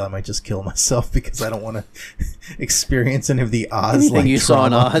go to jail, I might just kill myself because I don't want to experience any of the Oz. Anything you saw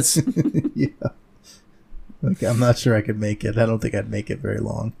in Oz. Yeah. Like, I'm not sure I could make it. I don't think I'd make it very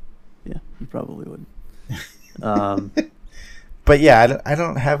long. Yeah, you probably wouldn't. But yeah, I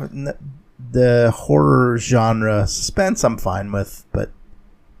don't have the horror genre. Suspense I'm fine with, but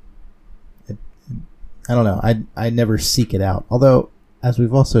I don't know. I never seek it out. Although, as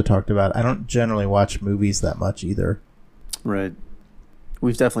we've also talked about, I don't generally watch movies that much either. Right.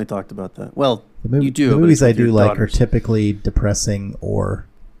 We've definitely talked about that. Well, you do. The movies I do like are typically depressing or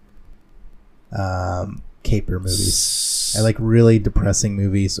caper movies. I like really depressing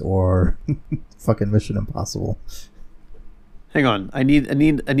movies or fucking Mission Impossible. Hang on. I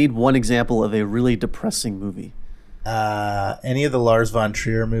need one example of a really depressing movie. Any of the Lars von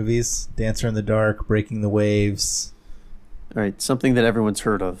Trier movies, Dancer in the Dark, Breaking the Waves. All right, something that everyone's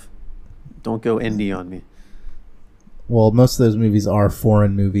heard of. Don't go indie on me. Well, most of those movies are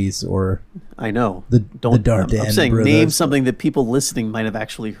foreign movies, or I know. the Dardenne I'm saying brothers. Name something that people listening might have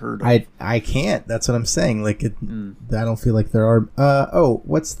actually heard of. I can't. That's what I'm saying. Like, I don't feel like there are.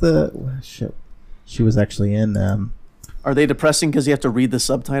 What's the shit? She was actually in. Are they depressing because you have to read the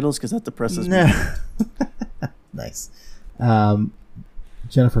subtitles? Because that depresses me. Nice.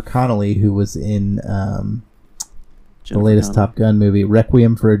 Jennifer Connelly, who was in the latest Top Gun movie,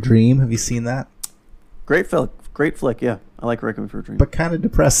 Requiem for a Dream. Have you seen that? Great flick. Yeah, I like Requiem for a Dream. But kind of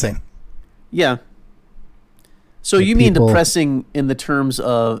depressing. Yeah. So you mean depressing in the terms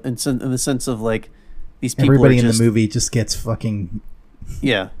of, in the sense of, like, these people. Everybody in the movie just gets fucking.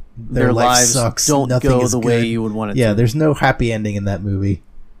 Yeah. Their lives sucks. Don't go the way you would want it to. Yeah, there's no happy ending in that movie.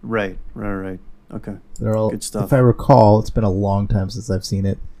 Right. Okay. They're all good stuff. If I recall, it's been a long time since I've seen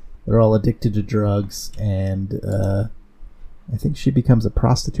it. They're all addicted to drugs, and I think she becomes a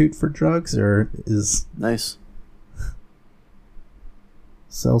prostitute for drugs, or is nice.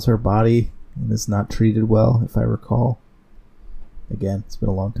 Sells her body and is not treated well, if I recall. Again, it's been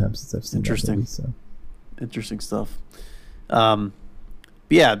a long time since I've seen that movie. So. Interesting stuff.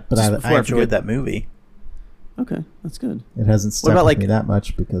 Yeah, but I enjoyed that movie. Okay, that's good. It hasn't stuck with me that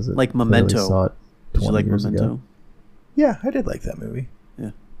much because it like Memento. Saw it 20 years Memento? Ago. Yeah, I did like that movie.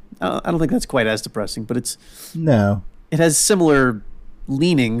 Yeah, I don't think that's quite as depressing, but it has similar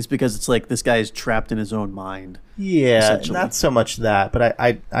leanings because it's like this guy is trapped in his own mind. Yeah, not so much that, but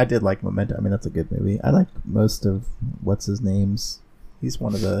I did like Memento. I mean, that's a good movie. I like most of what's his name's. He's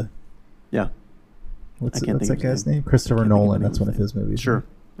one of the What's that guy's name? Christopher Nolan. That's one of his movies. Sure.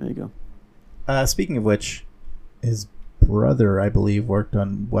 There you go. Speaking of which, his brother, I believe, worked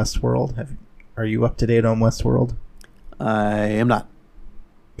on Westworld. Are you up to date on Westworld? I am not.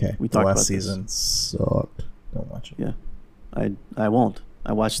 Okay. We talked about last season sucked. Don't watch it. Yeah. I won't.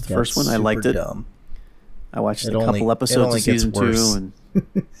 I watched the first one. I liked it. Dumb. I watched a couple episodes of season 2 and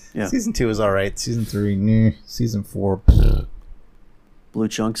yeah. Season 2 is all right. Season 3, nah. Season 4, blue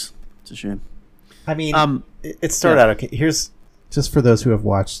chunks. It's a shame. I mean, it started out okay. Here's just for those who have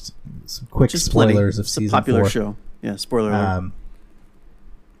watched some quick spoilers of season 4. It's a popular show. Yeah, spoiler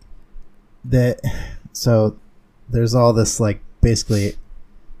alert. So there's all this, like, basically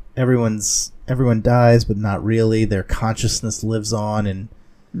everyone dies, but not really. Their consciousness lives on,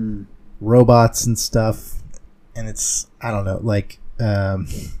 and robots and stuff. And it's, I don't know, like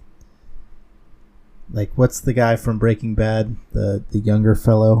what's the guy from Breaking Bad, the younger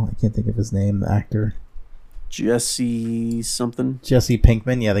fellow? I can't think of his name, the actor. Jesse something. Jesse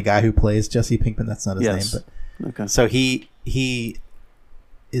Pinkman, yeah, the guy who plays Jesse Pinkman. That's not his name, but okay. So he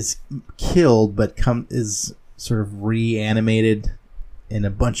is killed, but is sort of reanimated in a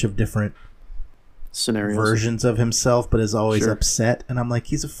bunch of different scenarios, versions of himself, but is always upset. And I'm like,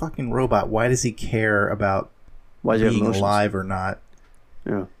 he's a fucking robot. Why does he care about being alive or not?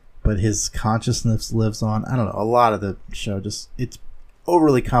 Yeah. But his consciousness lives on. I don't know. A lot of the show it's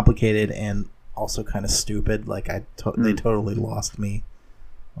overly complicated and also kind of stupid. Like they totally lost me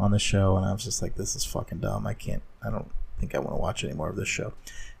on the show, and I was just like, this is fucking dumb. I don't think I want to watch any more of this show.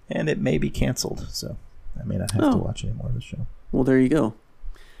 And it may be canceled, so I may not have to watch any more of the show. Well, there you go.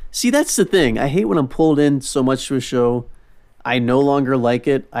 See, that's the thing. I hate when I'm pulled in so much to a show. I no longer like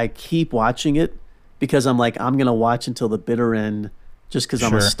it. I keep watching it because I'm like, I'm going to watch until the bitter end just because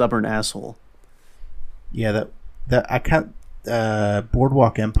I'm a stubborn asshole. Yeah, that I can't.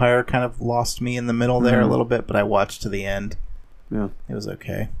 Boardwalk Empire kind of lost me in the middle there a little bit, but I watched to the end. Yeah, it was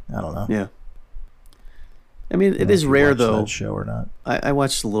okay. I don't know. Yeah, I mean, it is rare though. That show or not? I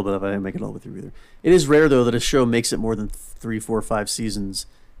watched a little bit of it. I didn't make it all the way through either. It is rare though that a show makes it more than 3, 4, 5 seasons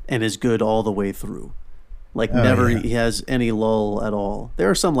and is good all the way through. Like never he has any lull at all. There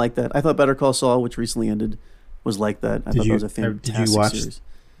are some like that. I thought Better Call Saul, which recently ended, was like that. I thought that was a fantastic did you watch, series.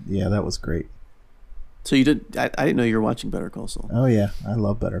 Yeah, that was great. So you did? I didn't know you were watching Better Call Saul. Oh yeah, I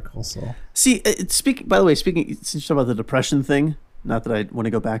love Better Call Saul. See, by the way, speaking since you talk about the depression thing, not that I want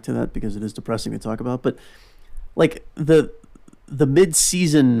to go back to that because it is depressing to talk about, but like the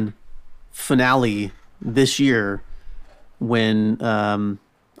mid-season finale this year when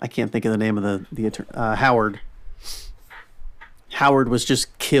I can't think of the name of the Howard was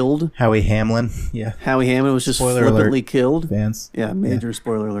just killed. Howie Hamlin, yeah. Howie Hamlin was just flippantly killed. Fans, yeah, major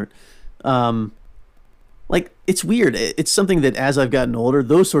spoiler alert. Like, it's weird. It's something that as I've gotten older,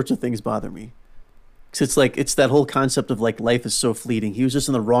 those sorts of things bother me. Because it's that whole concept of like life is so fleeting. He was just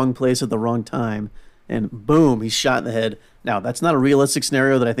in the wrong place at the wrong time, and boom, he's shot in the head. Now, that's not a realistic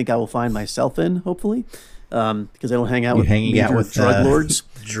scenario that I think I will find myself in, hopefully, because I don't hang out with drug lords,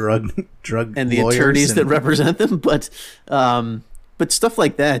 drug and the attorneys that represent them. But stuff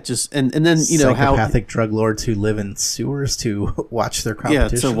like that, just and then psychopathic drug lords who live in sewers to watch their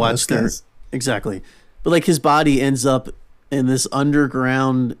competition. Yeah, to watch exactly. But like his body ends up in this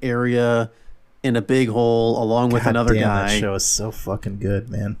underground area in a big hole along with another guy. That show is so fucking good,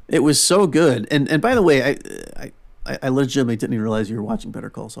 man. It was so good. And by the way, I legitimately didn't even realize you were watching Better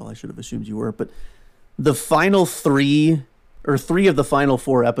Call Saul. I should have assumed you were. But the final three of the final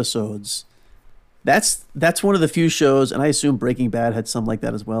 4 episodes, that's one of the few shows, and I assume Breaking Bad had some like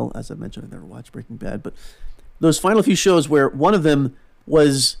that as well. As I mentioned, I never watched Breaking Bad, but those final few shows where one of them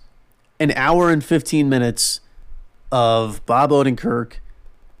was an hour and 15 minutes of Bob Odenkirk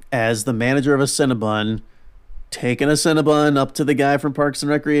as the manager of a Cinnabon, taking a Cinnabon up to the guy from Parks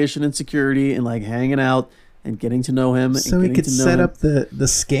and Recreation and Security and like hanging out and getting to know him. So he could set up the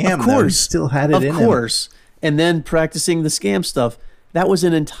scam. Of course. Still had it in him. Of course. And then practicing the scam stuff. That was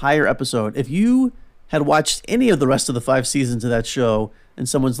an entire episode. If you had watched any of the rest of the 5 seasons of that show and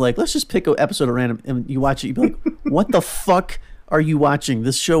someone's like, let's just pick an episode at random, and you watch it, you'd be like, what the fuck are you watching?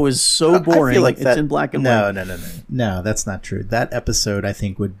 This show is so boring. I feel like it's in black and white. No, that's not true. That episode I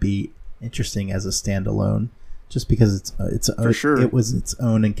think would be interesting as a standalone, just because it was its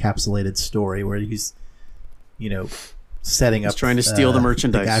own encapsulated story where he's, setting up, trying to steal the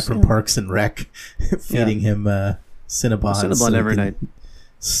merchandise. The guy from Parks and Rec, feeding him Cinnabon every night,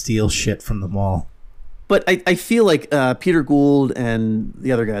 steal shit from the mall. But I feel like Peter Gould and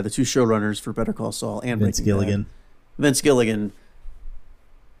the other guy, the 2 showrunners for Better Call Saul and Vince Gilligan.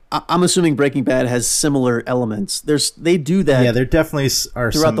 I'm assuming Breaking Bad has similar elements. They do that. Yeah, there definitely are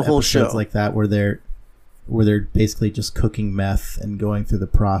throughout some the whole show like that where they're basically just cooking meth and going through the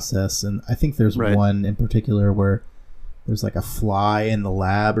process. And I think there's one in particular where there's like a fly in the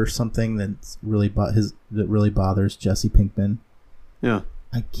lab or something that really bothers Jesse Pinkman. Yeah,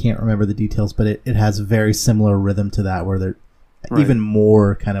 I can't remember the details, but it has a very similar rhythm to that where they're even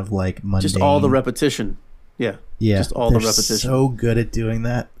more kind of like mundane. Just all the repetition. Yeah. Just all the repetition. So good at doing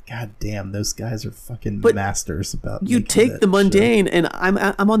that. God damn, those guys are fucking masters about. You take the mundane, and I'm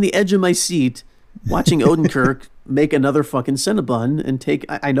on the edge of my seat, watching Odenkirk make another fucking Cinnabon and take.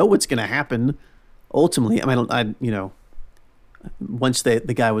 I know what's going to happen. Ultimately, once the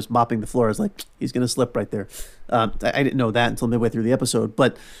guy was mopping the floor, I was like, he's going to slip right there. I didn't know that until midway through the episode,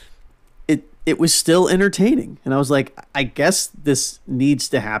 but it was still entertaining, and I was like, I guess this needs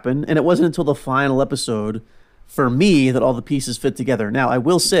to happen. And it wasn't until the final episode, for me, that all the pieces fit together. Now, I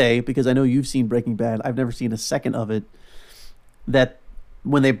will say, because I know you've seen Breaking Bad, I've never seen a second of it, that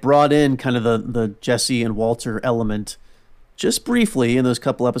when they brought in kind of the Jesse and Walter element, just briefly in those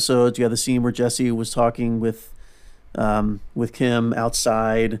couple episodes, you had the scene where Jesse was talking with Kim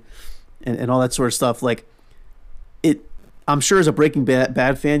outside and all that sort of stuff. Like, I'm sure as a Breaking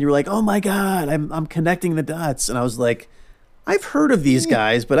Bad fan, you were like, oh my God, I'm connecting the dots. And I was like, I've heard of these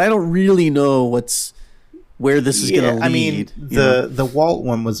guys, but I don't really know where this is going to lead. I mean, the Walt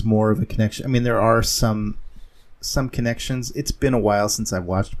one was more of a connection. I mean, there are some connections. It's been a while since I've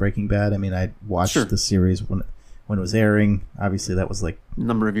watched Breaking Bad. I mean, I watched the series when it was airing. Obviously, that was like a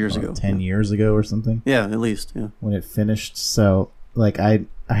number of years ago, 10 years ago or something. Yeah, at least. Yeah, when it finished. So, like, I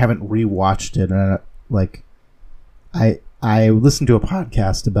haven't rewatched it, and I listened to a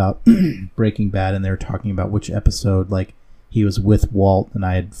podcast about Breaking Bad, and they were talking about which episode like he was with Walt, and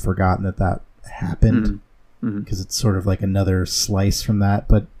I had forgotten that happened because it's sort of like another slice from that.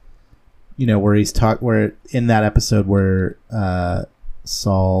 But where he's where in that episode where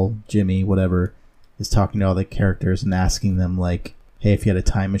Saul, Jimmy, whatever, is talking to all the characters and asking them like, "Hey, if you had a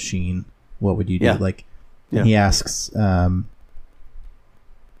time machine, what would you do?" Like, and he asks,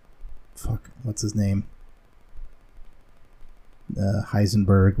 what's his name?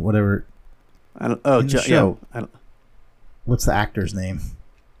 Heisenberg, whatever. I don't. Oh, show. I don't. What's the actor's name?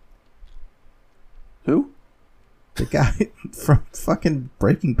 Who? The guy from fucking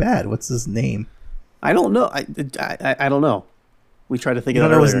Breaking Bad. What's his name? I don't know. I don't know. We tried to think of that.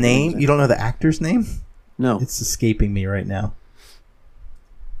 You don't know his name? You don't know the actor's name? No. It's escaping me right now.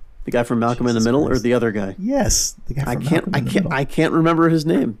 The guy from Malcolm in the Middle, or the other guy? Yes, the guy from Malcolm in the Middle. I can't remember his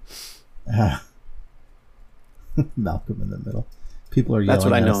name. Malcolm in the Middle. People are yelling. That's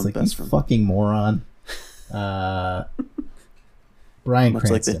what I know like, best you from. Fucking moron. Bryan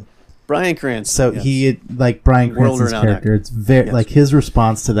Cranston. Bryan Cranston. So he Bryan Cranston's character. It's very like his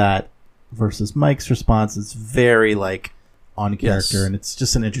response to that versus Mike's response is very like on character, and it's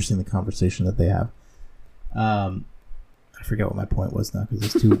just an interesting conversation that they have. I forget what my point was now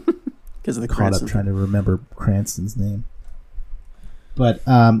because it's too because of the caught up trying to remember Cranston's name. But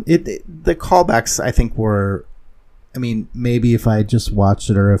the callbacks I think were, I mean, maybe if I just watched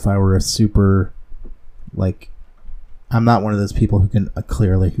it or if I were a super like. I'm not one of those people who can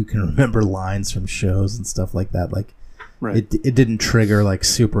remember lines from shows and stuff like that. Like, right. It didn't trigger like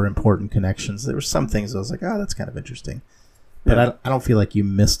super important connections. There were some things I was like, oh, that's kind of interesting, but I don't feel like you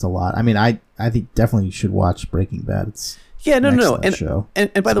missed a lot. I mean, I think definitely you should watch Breaking Bad. It's no, show.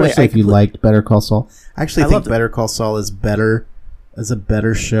 And by the way, especially if you liked Better Call Saul. I actually think Better Call Saul is better as a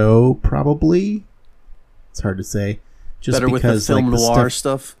better show. Probably, it's hard to say. Just better because with the film noir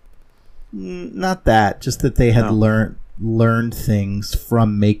stuff. Not that, just that they had learned things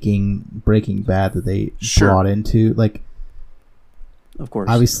from making Breaking Bad that they brought into, like, of course,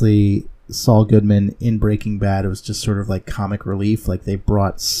 obviously Saul Goodman in Breaking Bad, it was just sort of like comic relief. Like they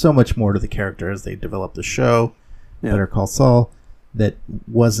brought so much more to the character as they developed the show. Better Call Saul that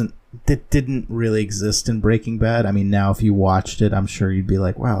didn't really exist in Breaking Bad. I mean, now if you watched it, I'm sure you'd be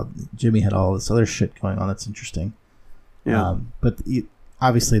like, wow, Jimmy had all this other shit going on that's interesting. But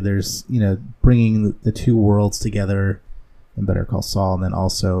obviously there's, bringing the two worlds together in Better Call Saul, and then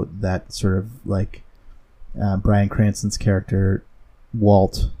also that sort of like Bryan Cranston's character,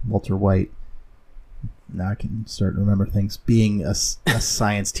 Walter White. Now I can start to remember things. Being a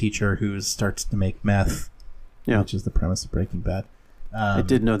science teacher who starts to make meth, which is the premise of Breaking Bad. I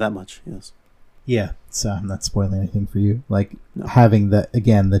did know that much, yes. Yeah, so I'm not spoiling anything for you. Like having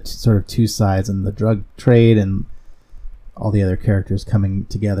the sort of two sides and the drug trade and all the other characters coming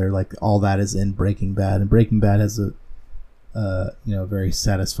together, like all that is in Breaking Bad, and Breaking Bad has a very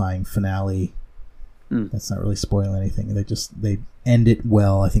satisfying finale. That's not really spoiling anything. They end it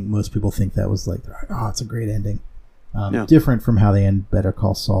well. I think most people think that was like, oh, it's a great ending. Different from how they end Better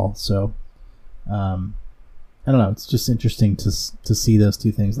Call Saul. So, I don't know. It's just interesting to see those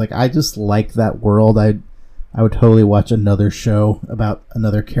two things. Like, I just like that world. I would totally watch another show about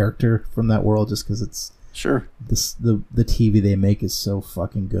another character from that world just because it's the TV they make is so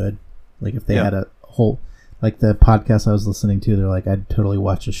fucking good. Like if they had a whole, like the podcast I was listening to, they're like, I'd totally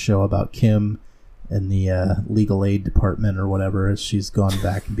watch a show about Kim and the legal aid department or whatever as she's gone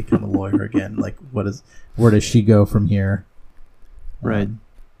back and become a lawyer again. Like where does she go from here? Right.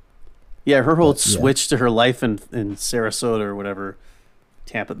 Her whole switch to her life in Sarasota or whatever,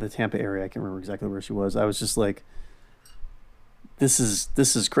 the Tampa area. I can't remember exactly where she was. I was just like, this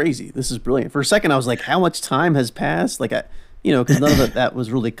is crazy. This is brilliant. For a second, I was like, how much time has passed? Like, because none of that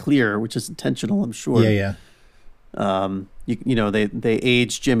was really clear, which is intentional, I'm sure. Yeah. They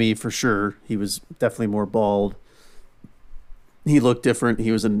aged Jimmy for sure. He was definitely more bald. He looked different.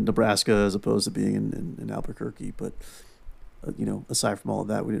 He was in Nebraska as opposed to being in Albuquerque. But, aside from all of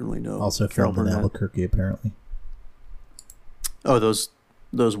that, we didn't really know. Also filmed in Albuquerque, apparently. Oh, those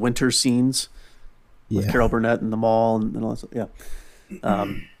winter scenes. With Carol Burnett in the mall and all that stuff.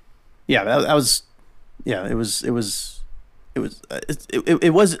 That was, it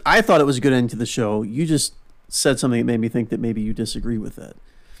was, I thought it was a good ending to the show. You just said something that made me think that maybe you disagree with that.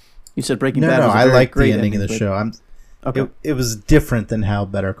 You said Breaking Bad was a very liked great the ending of the show. It was different than how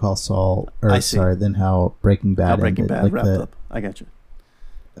Better Call Saul, than how Breaking Bad ended. Wrapped up. I got you.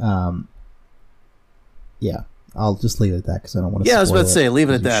 I'll just leave it at that because I don't want to. I was about to say leave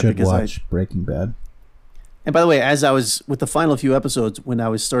it at that because watch Breaking Bad. And by the way, as I was with the final few episodes, when I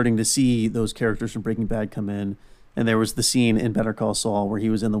was starting to see those characters from Breaking Bad come in, And there was the scene in Better Call Saul where he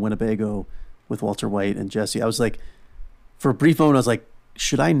was in the Winnebago with Walter White and Jesse. I was like, for a brief moment, I was like,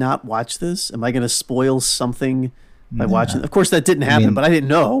 should I not watch this? Am I going to spoil something by watching? Of course, that didn't happen, but I didn't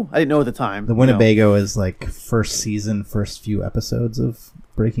know. I didn't know at the time. The Winnebago is like first season, first few episodes of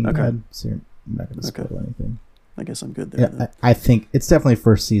Breaking Bad, so you're not going to spoil anything. I guess I'm good there. Yeah, I think it's definitely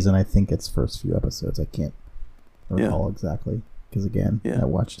first season. I think it's first few episodes. I can't recall exactly because, again, I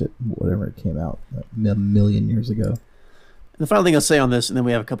watched it whatever it came out a million years ago. And the final thing I'll say on this, and then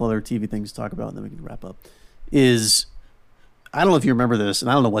we have a couple other TV things to talk about, and then we can wrap up, is I don't know if you remember this,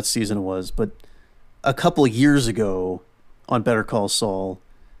 and I don't know what season it was, but a couple of years ago on Better Call Saul,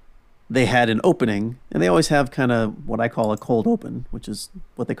 they had an opening, and they always have kind of what I call a cold open, which is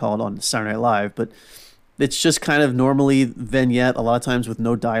what they call it on Saturday Night Live, but it's just kind of normally vignette, a lot of times with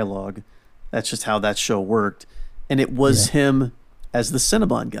no dialogue. That's just how that show worked. And it was him as the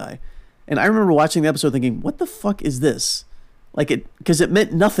Cinnabon guy. And I remember watching the episode thinking, what the fuck is this? Like because it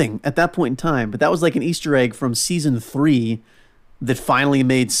meant nothing at that point in time, but that was like an Easter egg from season 3 that finally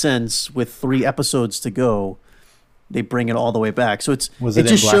made sense with 3 episodes to go. They bring it all the way back. So was it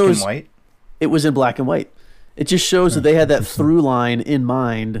in black and white? It was in black and white. It just shows that they had that through line in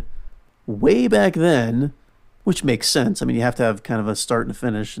mind way back then, which makes sense. I mean, you have to have kind of a start and a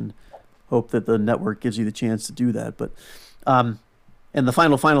finish and hope that the network gives you the chance to do that. But and the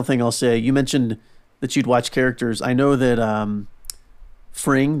final thing I'll say, you mentioned that you'd watch characters. I know that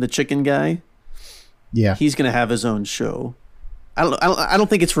Fring, the chicken guy, he's going to have his own show. I don't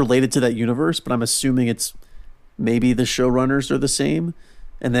think it's related to that universe, but I'm assuming it's maybe the showrunners are the same.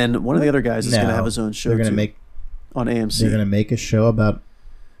 And then one of the other guys is going to have his own show. They're going to make on AMC. They're going to make a show about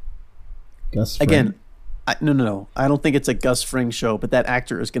Gus Fring. Again, no. I don't think it's a Gus Fring show, but that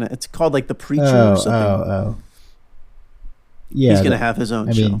actor is going to. It's called like The Preacher or something. Yeah, he's going to have his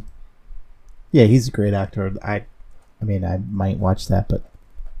own show. Mean, yeah, he's a great actor. I mean, I might watch that, but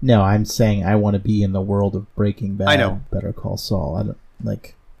no, I'm saying I want to be in the world of Breaking Bad. I know. Better Call Saul. I don't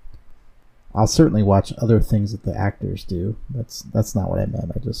like. I'll certainly watch other things that the actors do. That's not what I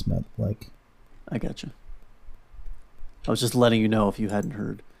meant. I just meant like. I gotcha. I was just letting you know if you hadn't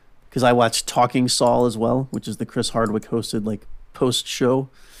heard, because I watched Talking Saul as well, which is the Chris Hardwick hosted like post show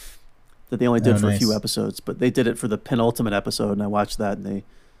that they only did for a few episodes, but they did it for the penultimate episode, and I watched that, and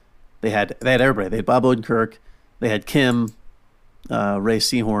they had everybody. They had Bob Odenkirk, they had Kim, Ray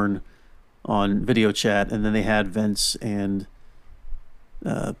Seahorn on video chat, and then they had Vince and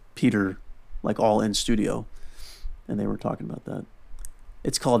Peter like all in studio, and they were talking about that.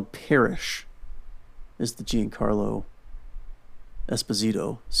 It's called Parish, is the Giancarlo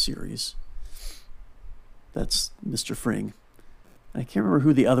Esposito series. That's Mr. Fring. I can't remember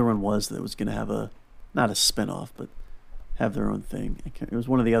who the other one was that was going to have not a spinoff, but have their own thing. It was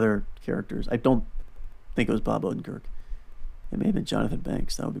one of the other characters. I don't think it was Bob Odenkirk. It may have been Jonathan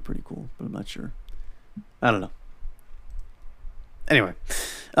Banks. That would be pretty cool, but I'm not sure. I don't know. Anyway,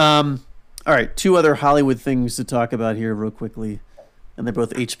 all right, 2 other Hollywood things to talk about here real quickly, and they're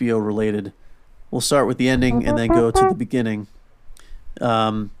both HBO related. We'll start with the ending and then go to the beginning.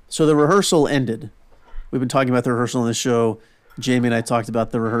 So the rehearsal ended. We've been talking about the rehearsal on the show. Jamie and I talked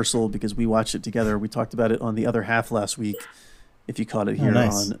about the rehearsal because we watched it together. We talked about it on the other half last week, if you caught it here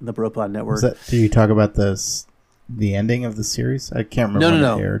on the BroPod Network. Did you talk about the ending of the series? I can't remember.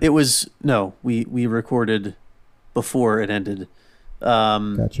 No. It aired. It was we recorded before it ended.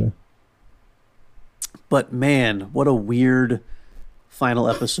 Gotcha. But man, what a weird final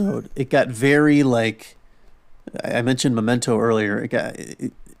episode. It got very like I mentioned Memento earlier. It got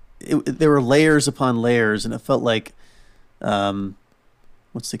there were layers upon layers, and it felt like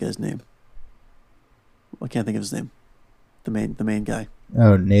what's the guy's name? I can't think of his name. The main guy.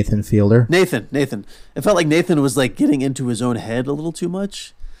 Oh, Nathan Fielder. Nathan. It felt like Nathan was like getting into his own head a little too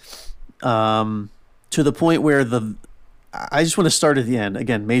much, to the point where I just want to start at the end.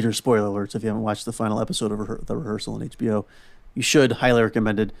 Again, major spoiler alerts if you haven't watched the final episode of the rehearsal on HBO. You should, highly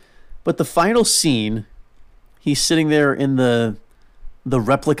recommended. But the final scene, he's sitting there in the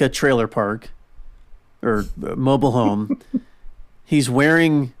replica trailer park or mobile home. He's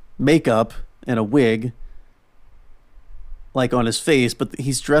wearing makeup and a wig like on his face, but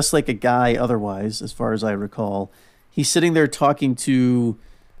he's dressed like a guy otherwise, as far as I recall. He's sitting there talking to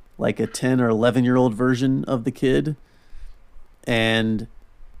like a 10 or 11-year-old version of the kid. And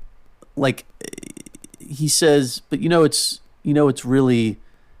like he says, but it's really,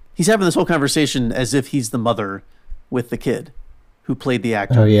 he's having this whole conversation as if he's the mother with the kid who played the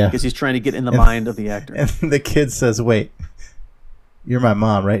actor. Oh, yeah. Because he's trying to get in the mind of the actor. And the kid says, wait, you're my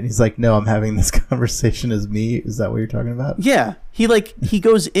mom, right? And he's like, no, I'm having this conversation as me. Is that what you're talking about? Yeah. He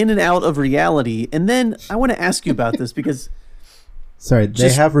goes in and out of reality. And then I want to ask you about this because... Sorry,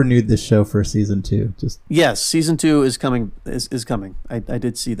 they have renewed this show for season 2. Yes, season 2 is coming. Is coming. I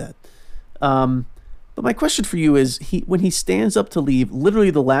did see that. But my question for you is, when he stands up to leave,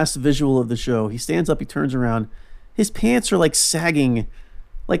 literally the last visual of the show, he stands up, he turns around, his pants are like sagging,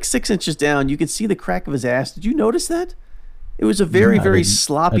 like 6 inches down. You can see the crack of his ass. Did you notice that? It was a very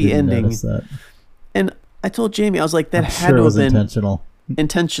sloppy ending. Notice that. And I told Jamie, I was like, that had to have been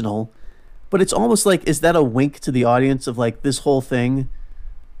intentional. But it's almost like, is that a wink to the audience of like, this whole thing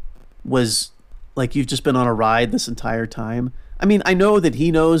was like, you've just been on a ride this entire time? I mean, I know that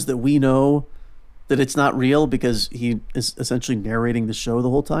he knows that we know that it's not real because he is essentially narrating the show the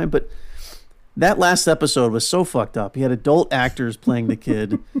whole time. But that last episode was so fucked up. He had adult actors playing the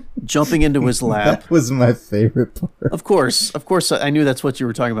kid, jumping into his lap. That was my favorite part. Of course, I knew that's what you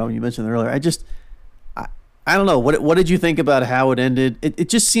were talking about when you mentioned it earlier. I don't know. What did you think about how it ended? It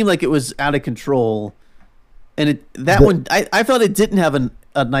just seemed like it was out of control. And I felt it didn't have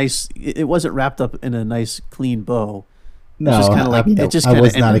a nice, it wasn't wrapped up in a nice, clean bow. No, I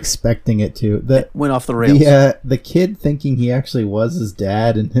was not expecting it to. It went off the rails. The kid thinking he actually was his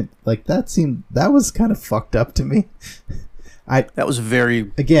dad, and like that was kind of fucked up to me. That was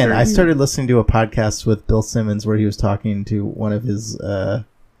very. Again, I started listening to a podcast with Bill Simmons where he was talking to one of his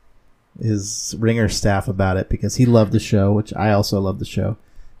Ringer staff about it because he loved the show, which I also love the show,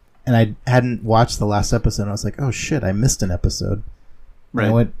 and I hadn't watched the last episode. And I was like, oh shit, I missed an episode.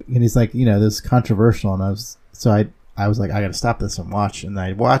 Right. And he's like, this is controversial, and I was like, I got to stop this and watch. And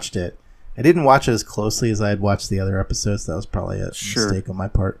I watched it. I didn't watch it as closely as I had watched the other episodes. That was probably a mistake on my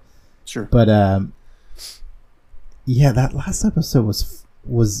part. Sure. But that last episode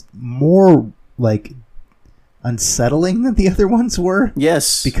was more like unsettling than the other ones were.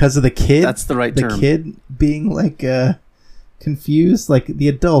 Yes. Because of the kid. That's the right term. The kid being like confused. Like the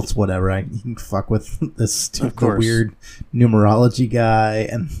adults, whatever. He can fuck with the weird numerology guy,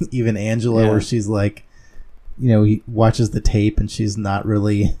 and even Angela, where she's like, he watches the tape and she's not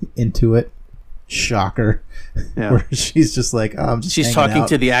really into it. Shocker. Yeah. Where she's just like, oh, I'm just she's talking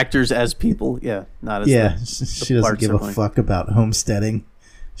to the actors as people. Yeah. Not as she doesn't give a fuck about homesteading.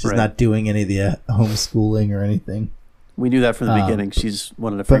 She's not doing any of the homeschooling or anything. We knew that from the beginning. She's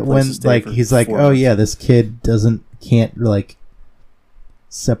one of the first places to stay. But when he's like, oh yeah, this kid can't like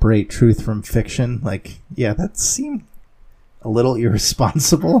separate truth from fiction. Like, yeah, that seemed a little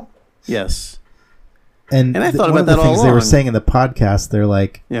irresponsible. Yes. And I thought about that all along. They were saying in the podcast, they're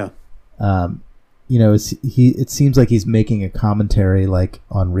like, it seems like he's making a commentary like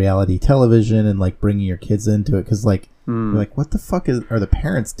on reality television and like bringing your kids into it because like, you're like, what the fuck are the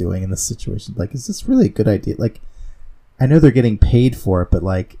parents doing in this situation? Like, is this really a good idea? Like, I know they're getting paid for it, but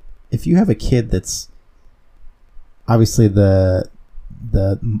like, if you have a kid that's obviously the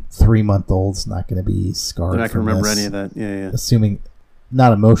 3-month-old's not going to be scarred. They're not going to remember any of that. Yeah. Assuming,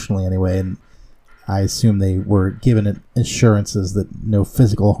 not emotionally anyway, and I assume they were given assurances that no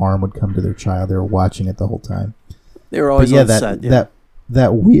physical harm would come to their child. They were watching it the whole time. They were always on set.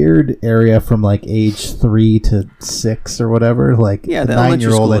 That weird area from like age 3 to 6 or whatever. Like the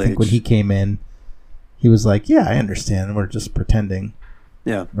 9-year-old, I think when he came in, he was like, "Yeah, I understand. We're just pretending."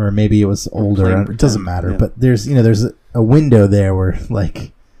 Yeah. Or maybe it was older. It doesn't matter. Yeah. But there's a window there where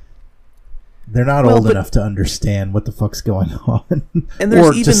like they're not old enough to understand what the fuck's going on, and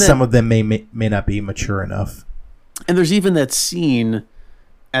or just some of them may not be mature enough. And there's even that scene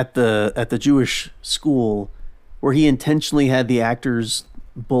at the Jewish school where he intentionally had the actors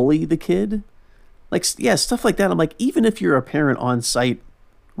bully the kid, like stuff like that. I'm like, even if you're a parent on site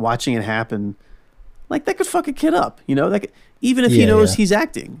watching it happen, like that could fuck a kid up, Like even if he knows he's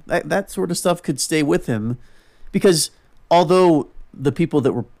acting, that sort of stuff could stay with him, because although the people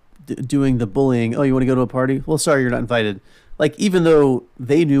that were doing the bullying, oh, you want to go to a party? Well, sorry, you're not invited. Like, even though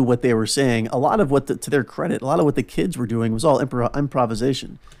they knew what they were saying, a lot of what, to their credit, a lot of what the kids were doing was all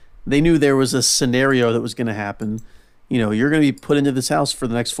improvisation. They knew there was a scenario that was going to happen. You're going to be put into this house for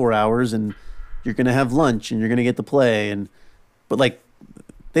the next 4 hours, and you're going to have lunch, and you're going to get to play. But like,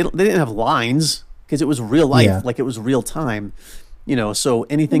 they didn't have lines because it was real life, like it was real time. So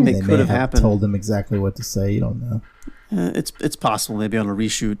anything that could have happened. Told them exactly what to say. You don't know. It's possible, maybe on a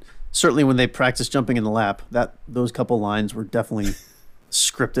reshoot. Certainly when they practiced jumping in the lap, those couple lines were definitely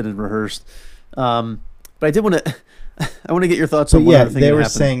scripted and rehearsed. But I did want to, I want to get your thoughts on one other thing.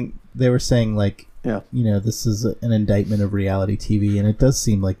 They were saying like, this is an indictment of reality TV, and it does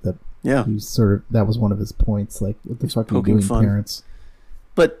seem like that was one of his points. Like, what the fuck are you doing, parents?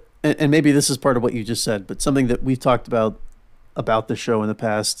 But and maybe this is part of what you just said, but something that we've talked about about the show in the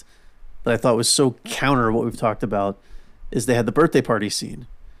past that I thought was so counter what we've talked about is they had the birthday party scene,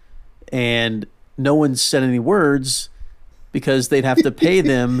 and no one said any words because they'd have to pay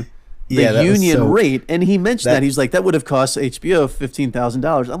them the union rate. And he mentioned that he's like, that would have cost HBO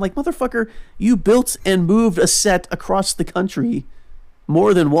 $15,000. I'm like, motherfucker, you built and moved a set across the country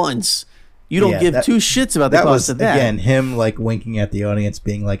more than once. You don't give two shits about the cost of that. Again, him like winking at the audience,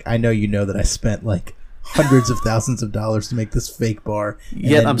 being like, I know you know that I spent like hundreds of thousands of dollars to make this fake bar.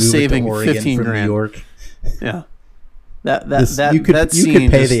 Yet I'm saving $15,000 from New York. Yeah. You could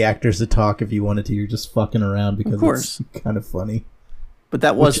pay the actors to talk if you wanted to. You're just fucking around because it's kind of funny. But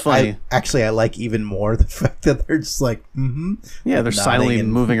that was funny. I like even more the fact that they're just like, yeah, they're silently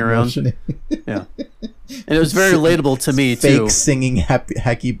moving around. Yeah, and it was very relatable to me too. Fake singing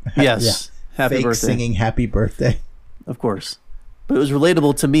happy birthday. Singing happy birthday. Of course, but it was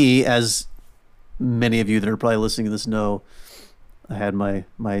relatable to me, as many of you that are probably listening to this know. I had my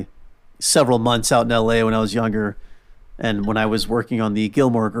several months out in LA when I was younger, and when I was working on the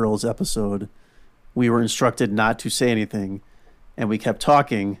Gilmore Girls episode, we were instructed not to say anything. And we kept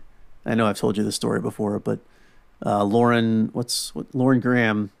talking. I know I've told you this story before, but Lauren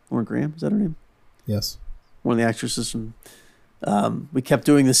Graham? Lauren Graham, is that her name? Yes. One of the actresses we kept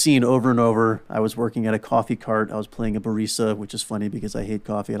doing the scene over and over. I was working at a coffee cart. I was playing a barista, which is funny because I hate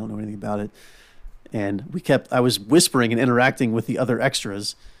coffee. I don't know anything about it. And I was whispering and interacting with the other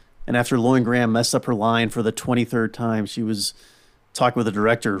extras. And after Lauren Graham messed up her line for the 23rd time, she was talking with the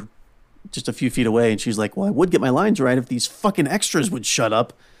director just a few feet away, and she's like, well, I would get my lines right if these fucking extras would shut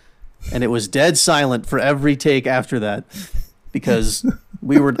up. And it was dead silent for every take after that, because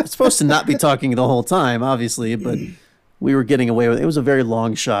we were supposed to not be talking the whole time, obviously, but we were getting away with it. It was a very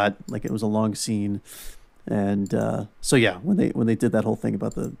long shot, like it was a long scene. And so yeah, when they did that whole thing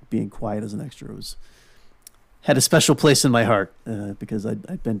about the being quiet as an extra, it had a special place in my heart because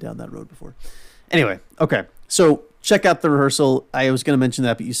I'd been down that road before. Anyway, okay, so check out the rehearsal. I was going to mention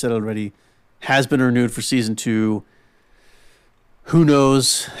that, but you said it already. Has been renewed for season 2. Who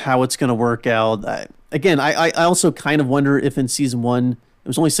knows how it's going to work out? I also kind of wonder if in season 1, it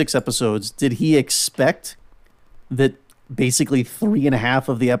was only 6 episodes. Did he expect that basically 3.5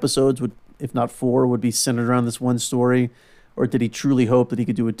 of the episodes would, if not 4, would be centered around this one story? Or did he truly hope that he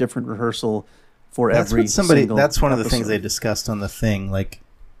could do a different rehearsal for every single That's one of the episode? things they discussed on the thing. Like,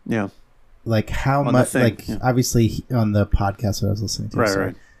 yeah. Like how much, obviously on the podcast that I was listening to.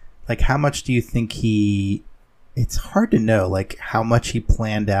 Right. Like how much do you think it's hard to know, like how much he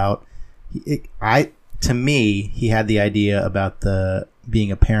planned out. To me, he had the idea about the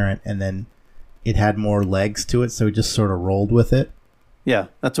being a parent and then it had more legs to it. So he just sort of rolled with it. Yeah,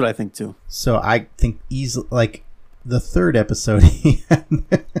 that's what I think too. So I think easily, like the 3rd episode, he had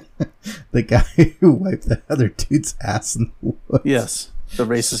the guy who wiped the other dude's ass in the woods. Yes. The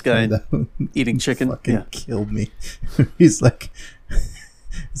racist guy eating chicken fucking killed me. He's like,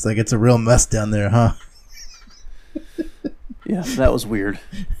 it's a real mess down there, huh? Yeah, that was weird.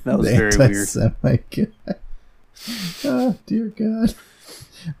 That was very weird. My God. Oh, dear God.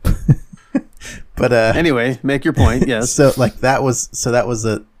 But anyway, make your point. Yes. So that was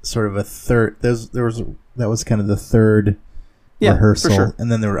a sort of a third. That was kind of the 3rd rehearsal, for sure.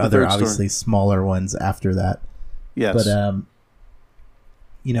 And then there were other obviously smaller ones after that. Yes. But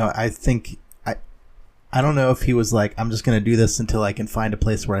I think I don't know if he was like, I'm just going to do this until I can find a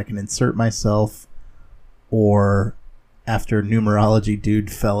place where I can insert myself, or after numerology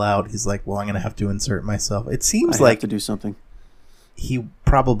dude fell out, he's like, well, I'm going to have to insert myself. It seems like to do something. He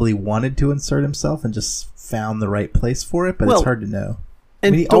probably wanted to insert himself and just found the right place for it, but it's hard to know.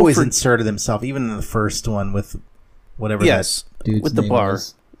 And he always inserted himself, even in the first one with whatever that dude's with the name bar.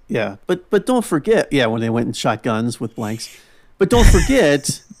 was. Yeah, but don't forget, when they went and shot guns with blanks. But don't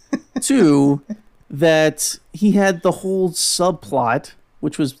forget, too, that he had the whole subplot,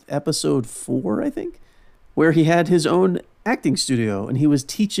 which was episode 4, I think, where he had his own acting studio and he was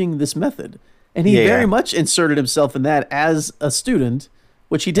teaching this method. And he very much inserted himself in that as a student,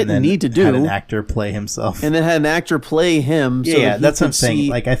 which he didn't need to do. Had an actor play himself. And then had an actor play him. So that's what I'm saying.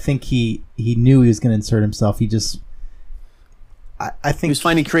 Like, I think he knew he was going to insert himself. He just... I think he was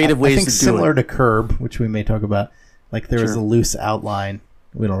finding creative ways to do it. Similar to Curb, which we may talk about. Like, there was a loose outline.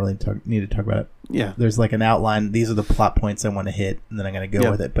 We don't really need to talk about it. Yeah. There's like an outline. These are the plot points I want to hit, and then I'm going to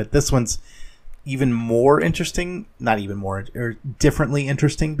go with it. But this one's even more interesting. Not even more, or differently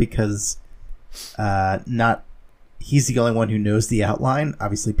interesting, because he's the only one who knows the outline.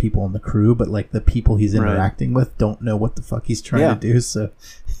 Obviously, people in the crew, but like the people he's interacting with don't know what the fuck he's trying to do. So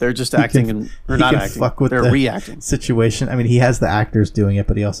they're just acting or not acting. Fuck with they're reacting. Situation. I mean, he has the actors doing it,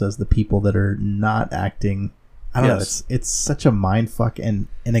 but he also has the people that are not acting I don't know. It's such a mind fuck, and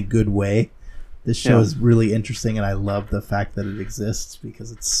in a good way. This show is really interesting, and I love the fact that it exists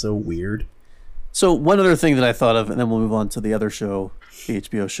because it's so weird. So one other thing that I thought of, and then we'll move on to the other show, the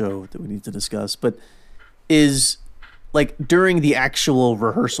HBO show that we need to discuss, but is like during the actual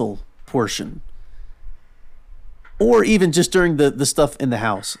rehearsal portion, or even just during the stuff in the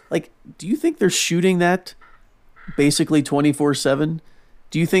house. Like, do you think they're shooting that basically 24/7?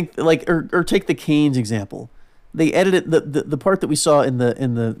 Do you think or take the Cane's example? They edited the part that we saw in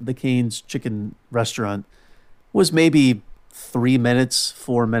the Cane's chicken restaurant was maybe 3 minutes,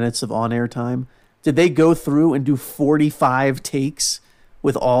 4 minutes of on-air time. Did they go through and do 45 takes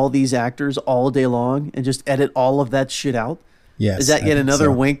with all these actors all day long and just edit all of that shit out? Yes. Is that yet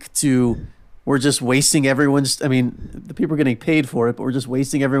another wink to we're just wasting everyone's? I mean, the people are getting paid for it, but we're just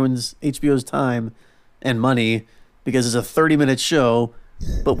wasting everyone's HBO's time and money because it's a 30-minute show.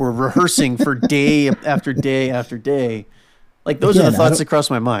 But we're rehearsing for day after day after day. Like, those are the thoughts that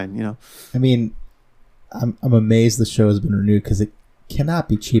cross my mind, you know? I mean, I'm amazed the show has been renewed because it cannot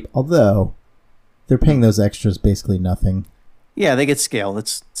be cheap. Although, they're paying those extras basically nothing. Yeah, they get scale.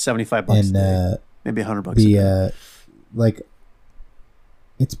 It's $75 a day. Maybe $100 a day. Like,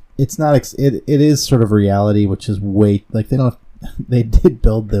 it's not... It is sort of reality, which is like, they did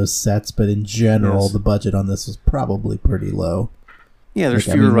build those sets, but in general, the budget on this is probably pretty low. Yeah, there's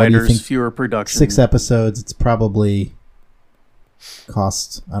fewer writers, fewer production. 6 episodes, it's probably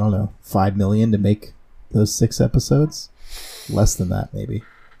cost, I don't know, $5 million to make those 6 episodes? Less than that, maybe.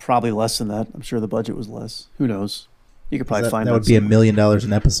 Probably less than that. I'm sure the budget was less. Who knows? You could probably find that would be $1 million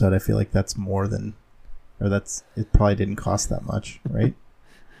an episode. I feel like that's more than, it probably didn't cost that much, right?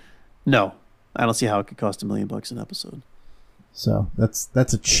 No, I don't see how it could cost $1 million an episode. So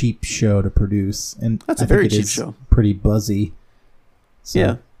that's a cheap show to produce, and that's a very cheap show. Pretty buzzy. So,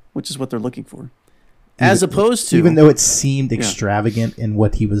 yeah, which is what they're looking for. As opposed to... Even though it seemed extravagant in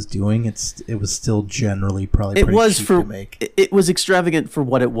what he was doing, it was still generally probably pretty cheap to make. It was extravagant for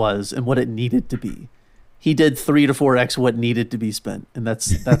what it was and what it needed to be. He did 3 to 4x what needed to be spent, and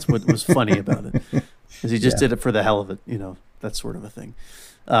that's what was funny about it. Because he just did it for the hell of it, you know, that sort of a thing.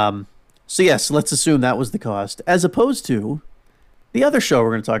 So yes, let's assume that was the cost. As opposed to the other show we're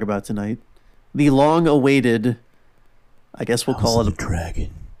going to talk about tonight, the long-awaited... I guess we'll call it a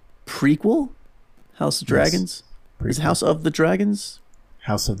dragon prequel. House of Dragons. Is House of the Dragons?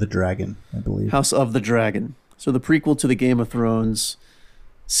 House of the Dragon, I believe. House of the Dragon. So the prequel to the Game of Thrones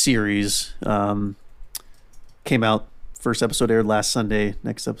series came out. First episode aired last Sunday.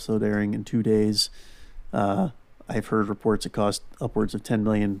 Next episode airing in 2 days. I've heard reports it cost upwards of $10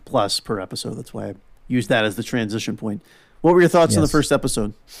 million plus per episode. That's why I used that as the transition point. What were your thoughts on the first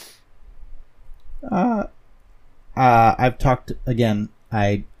episode? I've talked again.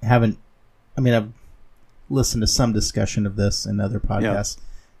 I've listened to some discussion of this in other podcasts,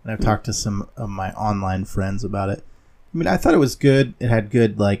 and I've talked to some of my online friends about it. I mean, I thought it was good. It had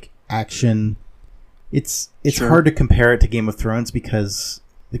good action. It's hard to compare it to Game of Thrones because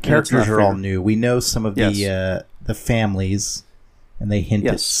the characters are all new. We know some of the families, and they hint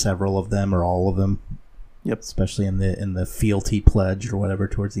at several of them or all of them. Yep. Especially in the fealty pledge or whatever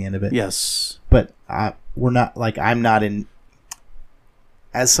towards the end of it. Yes. But we're not I'm not in.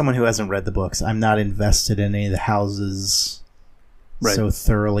 As someone who hasn't read the books, I'm not invested in any of the houses so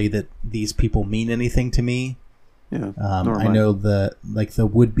thoroughly that these people mean anything to me. Yeah. I know the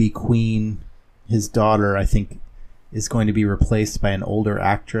would-be queen, his daughter, I think, is going to be replaced by an older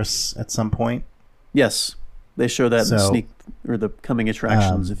actress at some point. Yes, they show that in the sneak or the coming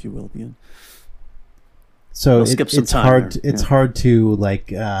attractions, if you will. Yeah. So it's hard. It's hard to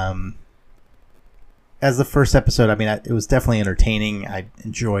as the first episode. I mean, it was definitely entertaining. I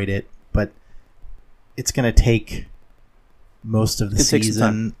enjoyed it, but it's going to take most of the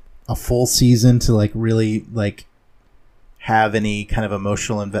season, a full season, to really have any kind of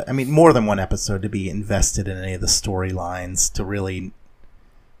emotional more than one episode to be invested in any of the storylines to really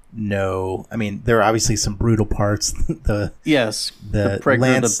know. I mean, there are obviously some brutal parts. the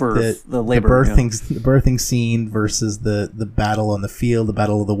birthing scene versus the battle on the field, the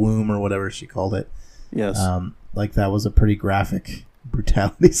battle of the womb, or whatever she called it. Yes. That was a pretty graphic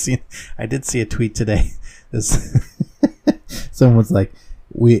brutality scene. I did see a tweet today. Someone's like,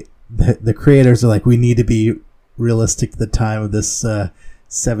 the creators are like, we need to be realistic to the time of this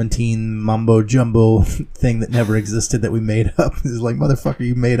 17 mumbo jumbo thing that never existed that we made up. It's like, motherfucker,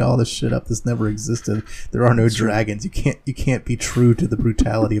 you made all this shit up. This never existed. There are no dragons. You can't be true to the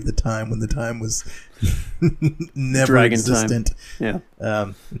brutality of the time when the time was never Dragon existent. Time.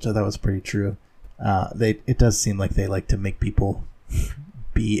 Yeah. Which I thought was pretty true. It does seem like they like to make people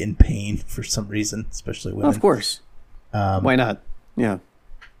be in pain for some reason, especially women. Of course. Why not? Yeah.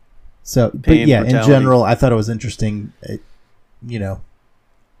 So, Pain, but yeah, mortality. in general, I thought it was interesting.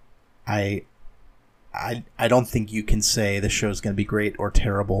 I don't think you can say the show's going to be great or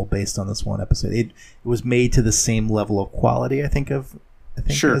terrible based on this one episode. It was made to the same level of quality, I think,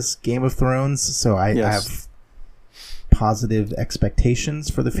 sure. as Game of Thrones. So I have positive expectations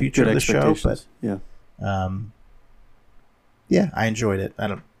for the future of the show. But I enjoyed it.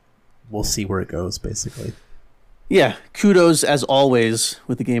 We'll see where it goes, basically. Yeah, kudos as always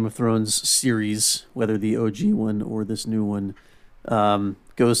with the Game of Thrones series, whether the OG one or this new one,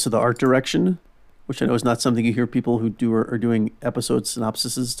 goes to the art direction, which I know is not something you hear people who are doing episode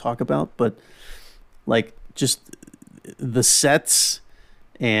synopsises talk about, but like just the sets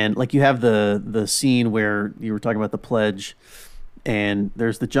and like you have the scene where you were talking about the pledge and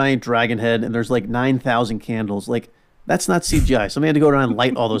there's the giant dragon head and there's like 9,000 candles. Like that's not CGI. Somebody had to go around and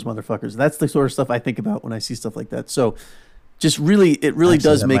light all those motherfuckers. That's the sort of stuff I think about when I see stuff like that. So just really, it really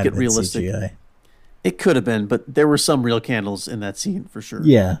does make it realistic. CGI. It could have been, but there were some real candles in that scene for sure.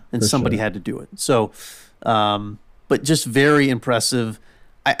 Yeah. And somebody had to do it. So, but just very impressive.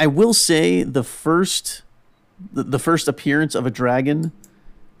 I will say the first appearance of a dragon,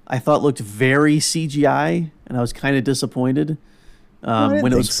 I thought looked very CGI, and I was kind of disappointed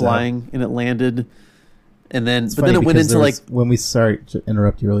when it was flying and it landed. And then, but then it went into like when we sorry to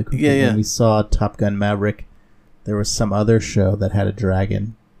interrupt you really quickly. Yeah. When we saw Top Gun Maverick, there was some other show that had a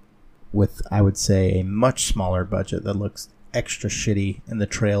dragon with, I would say, a much smaller budget that looks extra shitty in the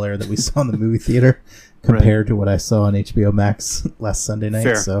trailer that we saw in the movie theater compared to what I saw on HBO Max last Sunday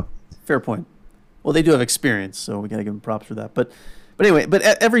night. Fair point. Well, they do have experience, so we got to give them props for that. But anyway,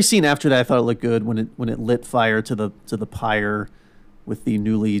 every scene after that I thought it looked good when it lit fire to the pyre with the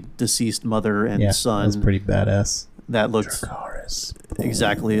newly deceased mother and son. That was pretty badass. That looked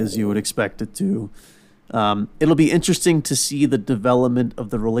exactly as you would expect it to. It'll be interesting to see the development of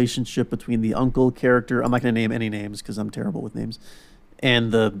the relationship between the uncle character. I'm not going to name any names because I'm terrible with names,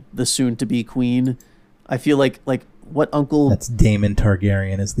 and the soon-to-be queen. I feel like what uncle? That's Daemon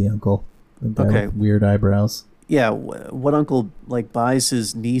Targaryen is the uncle. The guy with weird eyebrows. Yeah, what uncle like buys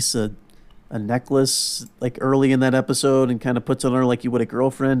his niece a necklace like early in that episode and kind of puts it on her like you would a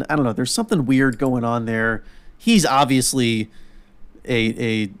girlfriend. I don't know. There's something weird going on there. He's obviously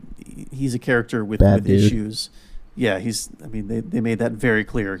he's a character with issues. Yeah, they made that very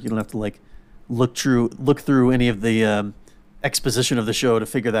clear. You don't have to like look through any of the exposition of the show to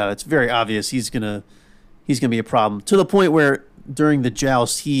figure that out. It's very obvious he's gonna be a problem, to the point where during the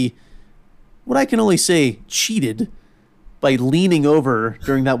joust he, what I can only say, cheated by leaning over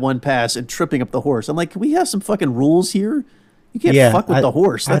during that one pass and tripping up the horse. I'm like, can we have some fucking rules here? You can't fuck with the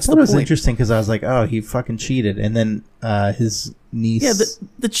horse. That's the point. I thought it was interesting because I was like, oh, he fucking cheated. And then his niece... Yeah,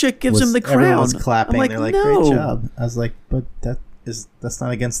 the chick gives him the crown. Everyone's clapping. Like, they're like, no. Great job. I was like, but that's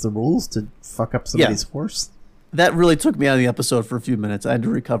not against the rules to fuck up somebody's horse? That really took me out of the episode for a few minutes. I had to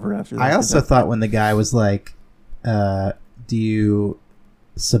recover after that. I also thought when the guy was like, do you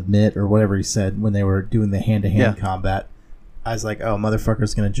submit or whatever he said when they were doing the hand-to-hand combat, I was like, oh,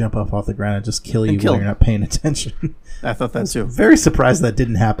 motherfucker's going to jump up off the ground and just kill you while you're not paying attention. I thought that too. Very surprised that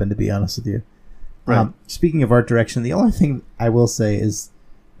didn't happen, to be honest with you. Right. Speaking of art direction, the only thing I will say is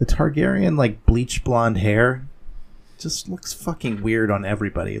the Targaryen, like, bleach blonde hair just looks fucking weird on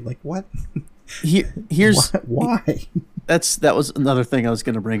everybody. Like, what? Here's why? That was another thing I was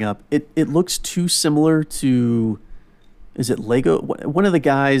going to bring up. It looks too similar to, is it Lego? One of the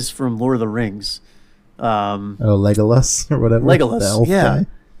guys from Lord of the Rings. Legolas or whatever. Legolas, yeah.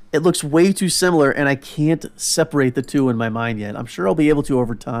 It looks way too similar, and I can't separate the two in my mind yet. I'm sure I'll be able to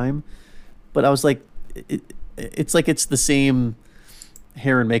over time, but I was like, it's like it's the same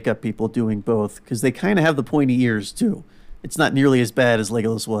hair and makeup people doing both, because they kind of have the pointy ears too. It's not nearly as bad as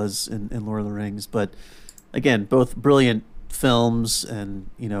Legolas was in Lord of the Rings, but again, both brilliant films and,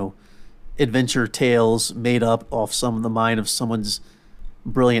 adventure tales made up off the mind of someone's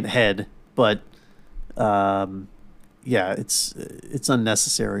brilliant head, but it's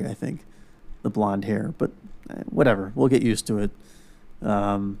unnecessary, I think, the blonde hair, but whatever, we'll get used to it.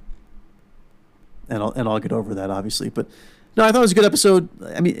 And I'll get over that, obviously. But no, I thought it was a good episode.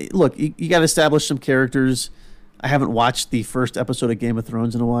 I mean, look, you got to establish some characters. I haven't watched the first episode of Game of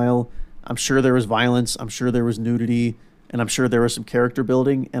Thrones in a while. I'm sure there was violence. I'm sure there was nudity, and I'm sure there was some character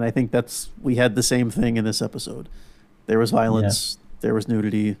building. And I think we had the same thing in this episode. There was violence. Yeah. There was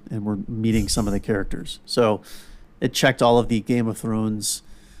nudity, and we're meeting some of the characters. So it checked all of the Game of Thrones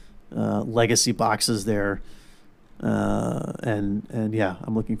legacy boxes there. And yeah,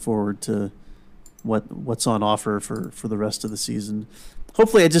 I'm looking forward to what's on offer for the rest of the season.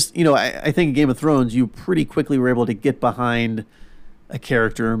 hopefully, I think in Game of Thrones, you pretty quickly were able to get behind a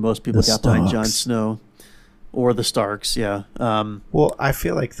character. Most people got behind Jon Snow or the Starks. Yeah. Well, I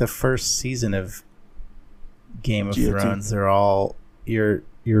feel like the first season of Game of Thrones, they're all you're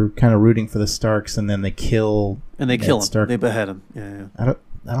kind of rooting for the Starks, and then they kill him. They behead him. Yeah.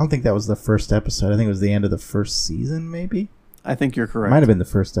 I don't think that was the first episode. I think it was the end of the first season, maybe. I think you're correct. Might have been the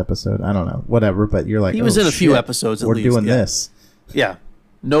first episode. I don't know. Whatever. But you're like, he was in a few episodes. We're doing this. Yeah.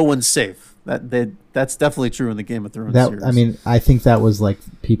 No one's safe. That's definitely true in the Game of Thrones series. I mean, I think that was like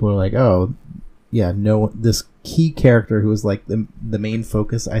people are like, oh, yeah, no, this key character who was like the main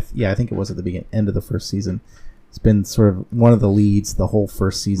focus. I think it was at the end of the first season. It's been sort of one of the leads the whole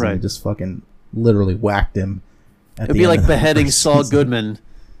first season. Right. Just fucking literally whacked him. It'd be like beheading Saul Goodman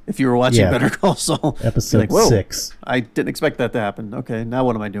if you were watching Better Call Saul. Episode 6. I didn't expect that to happen. Okay, now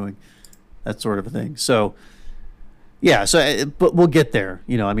what am I doing? That sort of a thing. So, yeah. But we'll get there.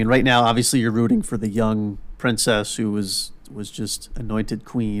 I mean, right now, obviously, you're rooting for the young princess who was just anointed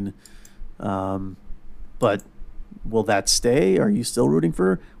queen. But will that stay? Are you still rooting for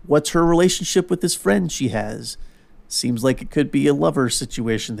her? What's her relationship with this friend she has? Seems like it could be a lover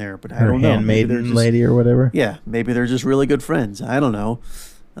situation there, but I don't know. Handmaiden lady or whatever. Yeah, maybe they're just really good friends. I don't know.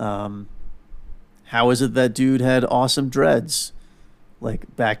 How is it that dude had awesome dreads,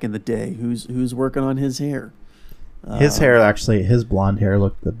 like back in the day? Who's working on his hair? His hair, actually, his blonde hair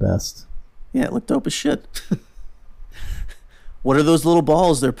looked the best. Yeah, it looked dope as shit. What are those little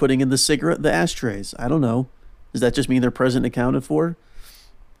balls they're putting in the ashtrays? I don't know. Does that just mean they're present and accounted for?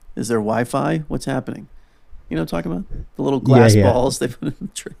 Is there Wi-Fi? What's happening? You know what I'm talking about? The little glass balls they put in the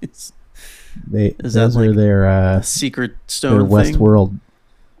trays. Those are their secret stone their Westworld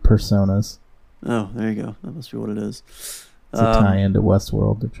personas. Oh, there you go. That must be what it is. It's a tie into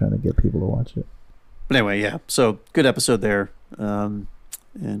Westworld. They're trying to get people to watch it. But anyway, yeah. So good episode there. And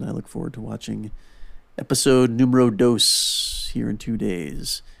I look forward to watching episode numero dos here in 2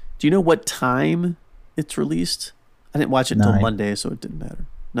 days. Do you know what time it's released? I didn't watch it until Monday, so it didn't matter.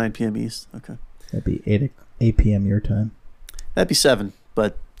 9 p.m. East. Okay. That'd be 8 p.m. your time. That'd be 7,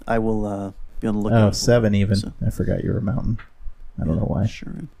 but I will be on the lookout. Oh, 7 even. So. I forgot you were a mountain. I don't know why.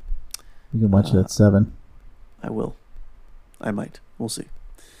 Sure. You can watch it at 7. I will. I might. We'll see.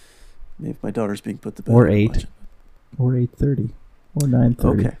 Maybe if my daughter's being put to bed. Or 8. Or 8:30. Or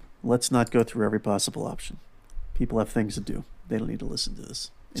 9:30. Okay. Let's not go through every possible option. People have things to do. They don't need to listen to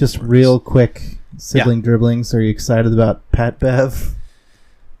this. Just real quick, sibling dribblings. Are you excited about Pat Bev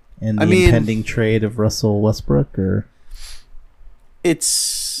and the impending trade of Russell Westbrook? Or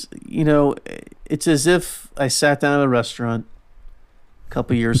it's as if I sat down at a restaurant a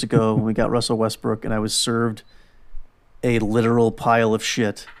couple years ago when we got Russell Westbrook, and I was served a literal pile of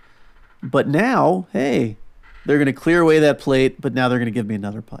shit. But now, hey, they're going to clear away that plate, but now they're going to give me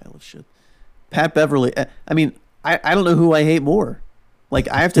another pile of shit. Pat Beverly, I mean, I don't know who I hate more. Like,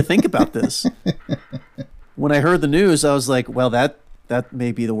 I have to think about this. When I heard the news, I was like, well, that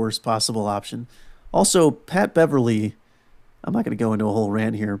may be the worst possible option. Also, Pat Beverly, I'm not going to go into a whole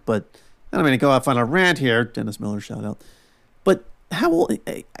rant here, but I'm going to go off on a rant here. Dennis Miller, shout out. But how old?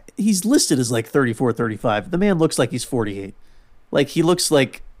 He's listed as like 34, 35. The man looks like he's 48. Like, he looks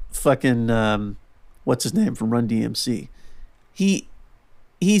like fucking, what's his name from Run DMC.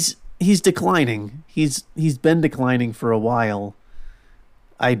 He's declining. He's been declining for a while.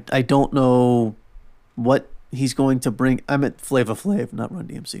 I don't know what he's going to bring. I meant Flava Flav, not Run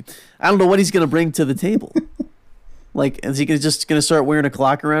DMC. I don't know what he's going to bring to the table. Like, is he just going to start wearing a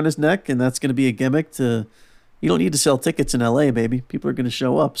clock around his neck, and that's going to be a gimmick to? You don't need to sell tickets in LA, baby. People are going to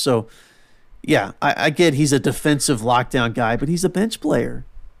show up. So, yeah, I get he's a defensive lockdown guy, but he's a bench player.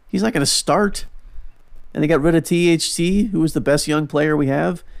 He's not going to start. And they got rid of THT, who was the best young player we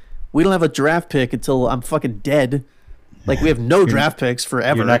have. We don't have a draft pick until I'm fucking dead. Like, we have no draft picks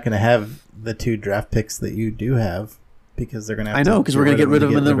forever. You're not going to have the 2 draft picks that you do have because they're going to have I know, because we're going to get rid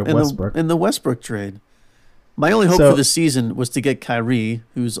of them in the Westbrook trade. My only hope for this season was to get Kyrie,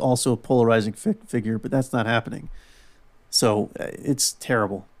 who's also a polarizing figure, but that's not happening. So it's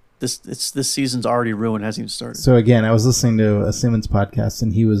terrible. This season's already ruined, hasn't even started. So again, I was listening to a Simmons podcast,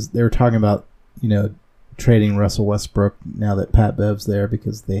 and they were talking about, trading Russell Westbrook now that Pat Bev's there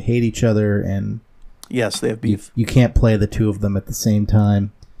because they hate each other, and yes, they have beef. You can't play the 2 of them at the same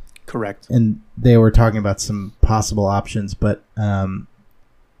time. Correct. And they were talking about some possible options, but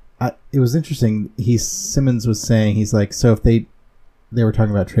it was interesting. Simmons was saying, he's like, so if they were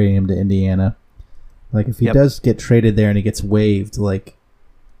talking about trading him to Indiana, like if he does get traded there and he gets waived, like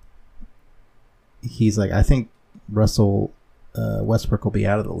he's like, I think Russell Westbrook will be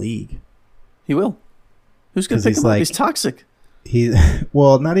out of the league. He will. Who's going to pick him up? He's toxic. he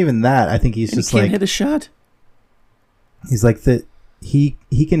well, not even that. I think he's just he can't like hit a shot. He's like that. He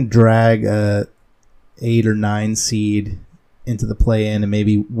can drag a 8 or 9 seed into the play-in and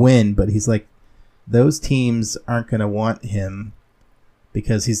maybe win, but he's like, those teams aren't going to want him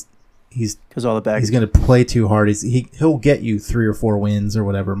because he's all the baggage. He's going to play too hard. He'll get you 3 or 4 wins or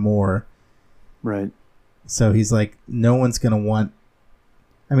whatever more. Right. So he's like, no one's going to want.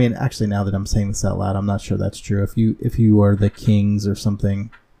 I mean, actually, now that I'm saying this out loud, I'm not sure that's true. If you are the Kings or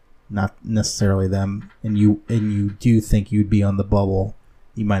something, not necessarily them, and you do think you'd be on the bubble,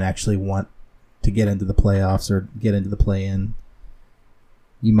 you might actually want to get into the playoffs or get into the play-in.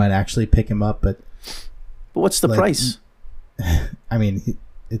 You might actually pick him up, but what's the price? I mean,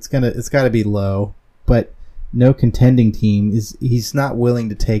 it's got to be low, but no contending team he's not willing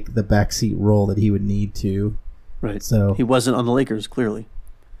to take the backseat role that he would need to. Right. So he wasn't on the Lakers, clearly.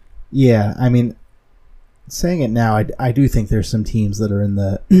 Yeah, I mean, saying it now, I do think there's some teams that are in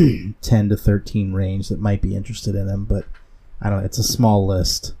the 10 to 13 range that might be interested in him, but I don't know. It's a small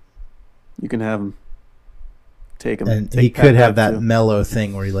list. You can have him. Take him. And he could have that mellow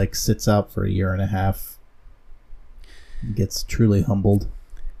thing where he like sits out for a year and a half, gets truly humbled.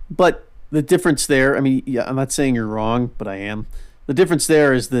 But the difference there, I mean, yeah, I'm not saying you're wrong, but I am. The difference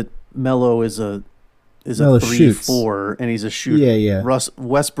there is that Melo is a 3-4, and he's a shooter. Yeah.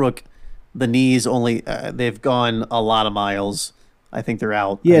 Westbrook, the knees only they've gone a lot of miles. I think they're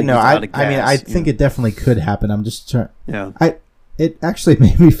out. Yeah, I think it definitely could happen. I'm just trying. Yeah. It actually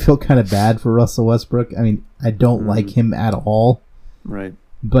made me feel kind of bad for Russell Westbrook. I mean, I don't like him at all. Right.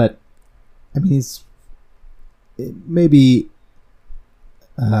 But I mean, he's maybe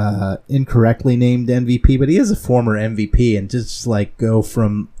incorrectly named MVP, but he is a former MVP, and just like go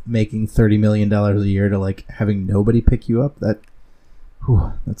from making $30 million a year to like having nobody pick you up, that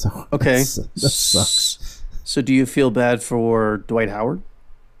sucks. So do you feel bad for Dwight Howard?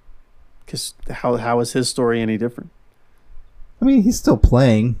 Because how is his story any different? I mean, he's still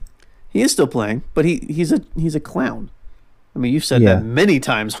playing. He is still playing, but he's a clown. I mean, you've said that many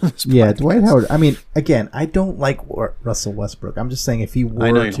times on this podcast. Yeah, Dwight Howard. I mean, again, I don't like Russell Westbrook. I'm just saying if he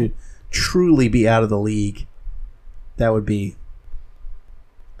were to truly be out of the league, that would be...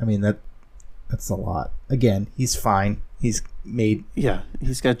 I mean, that's a lot. Again, he's fine. He's made... Yeah,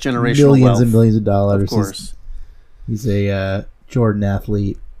 he's got generational millions wealth. And millions of dollars. Of course. He's a Jordan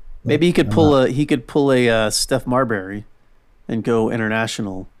athlete. Maybe he could pull a Steph Marbury and go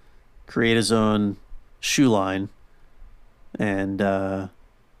international, create his own shoe line, and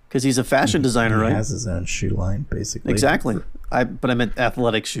because he's a fashion designer, right? He has his own shoe line, basically. Exactly. But I meant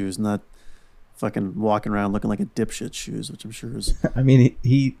athletic shoes, not fucking walking around looking like a dipshit shoes, which I'm sure is. I mean,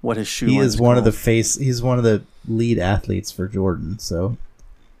 what his shoe. He line is one of the face. He's one of the lead athletes for Jordan, so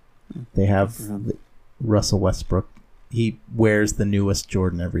they have Russell Westbrook. He wears the newest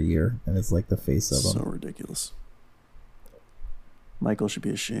Jordan every year, and it's like the face of him. So ridiculous. Michael should be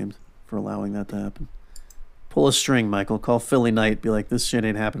ashamed for allowing that to happen. Pull a string, Michael. Call Philly Knight. Be like, this shit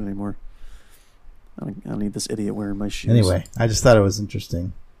ain't happening anymore. I don't need this idiot wearing my shoes. Anyway, I just thought it was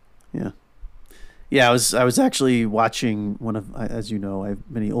interesting. Yeah. Yeah, I was actually watching one of, as you know, I have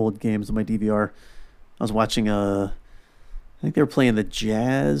many old games on my DVR. I was watching I think they were playing the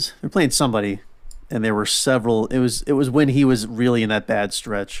Jazz. They were playing somebody, and there were several. It was when he was really in that bad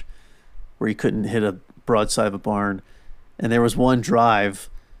stretch where he couldn't hit a broadside of a barn. And there was one drive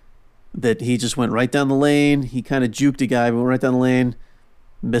that he just went right down the lane. He kind of juked a guy, went right down the lane,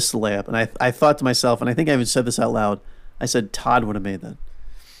 missed the layup. And I thought to myself, and I think I even said this out loud, I said, Todd would have made that.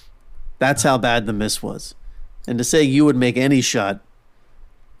 That's how bad the miss was. And to say you would make any shot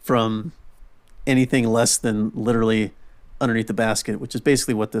from anything less than literally underneath the basket, which is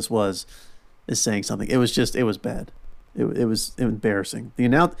basically what this was, is saying something. It was bad. It was embarrassing. The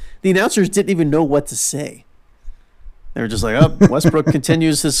announcers didn't even know what to say. They were just like, oh, Westbrook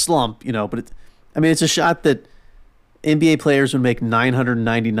continues his slump, but it's a shot that NBA players would make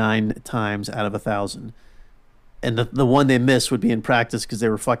 999 times out of 1,000. And the one they missed would be in practice because they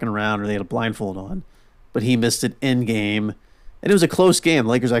were fucking around or they had a blindfold on. But he missed it in game. And it was a close game.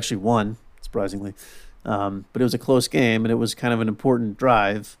 The Lakers actually won, surprisingly. But it was a close game, and it was kind of an important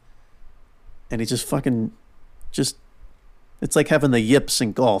drive. And he just it's like having the yips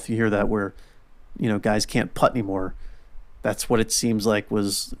in golf. You hear that where, guys can't putt anymore. That's what it seems like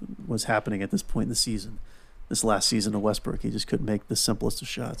was happening at this point in the season. This last season of Westbrook, he just couldn't make the simplest of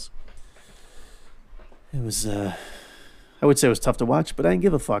shots. It was, I would say it was tough to watch, but I didn't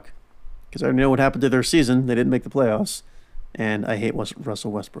give a fuck because I already know what happened to their season. They didn't make the playoffs, and I hate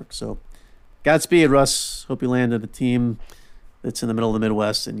Russell Westbrook. So, Godspeed, Russ. Hope you land at a team that's in the middle of the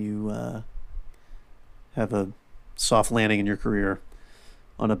Midwest and you have a soft landing in your career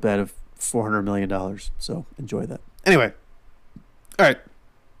on a bet of $400 million. So enjoy that. Anyway, all right.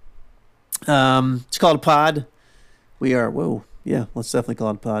 It's called a pod. We are, let's definitely call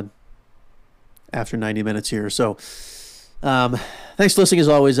it a pod after 90 minutes here. So thanks for listening as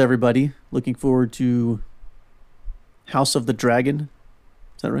always, everybody. Looking forward to House of the Dragon.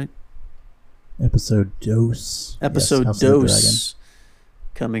 Is that right? Episode Dose. Episode Dose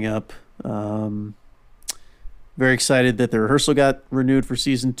coming up. Very excited that the rehearsal got renewed for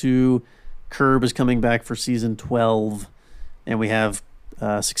season 2. Curb is coming back for season 12. And we have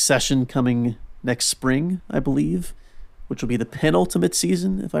Succession coming next spring, I believe, which will be the penultimate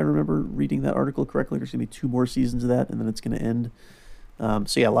season, if I remember reading that article correctly. There's going to be 2 more seasons of that, and then it's going to end.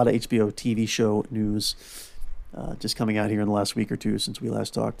 So yeah, a lot of HBO TV show news just coming out here in the last week or two since we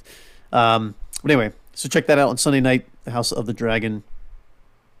last talked. But anyway, so check that out on Sunday night, The House of the Dragon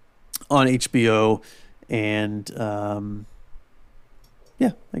on HBO. And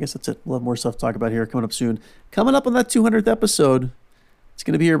yeah, I guess that's it. We'll have more stuff to talk about here coming up soon. Coming up on that 200th episode, it's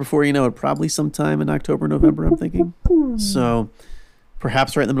going to be here before you know it, probably sometime in October, November, I'm thinking. So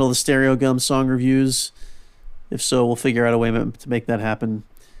perhaps right in the middle of the Stereo Gum song reviews. If so, we'll figure out a way to make that happen.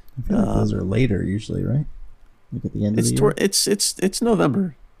 I feel like those are later usually, right? Like at the end of the year? It's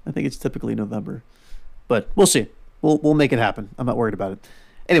November. I think it's typically November. But we'll see. We'll make it happen. I'm not worried about it.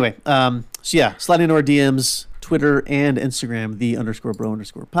 Anyway, so yeah, slide into our DMs, Twitter and Instagram,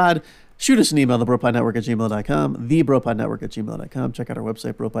 _bro_pod. Shoot us an email, thebropodnetwork@gmail.com, thebropodnetwork@gmail.com. Check out our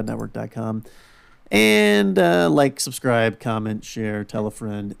website, bropodnetwork.com. And like, subscribe, comment, share, tell a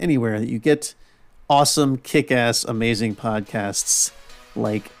friend, anywhere that you get awesome, kick-ass, amazing podcasts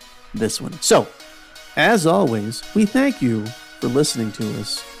like this one. So, as always, we thank you for listening to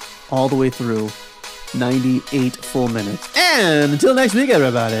us all the way through 98 full minutes. And until next week,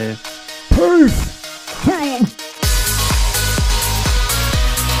 everybody. Peace!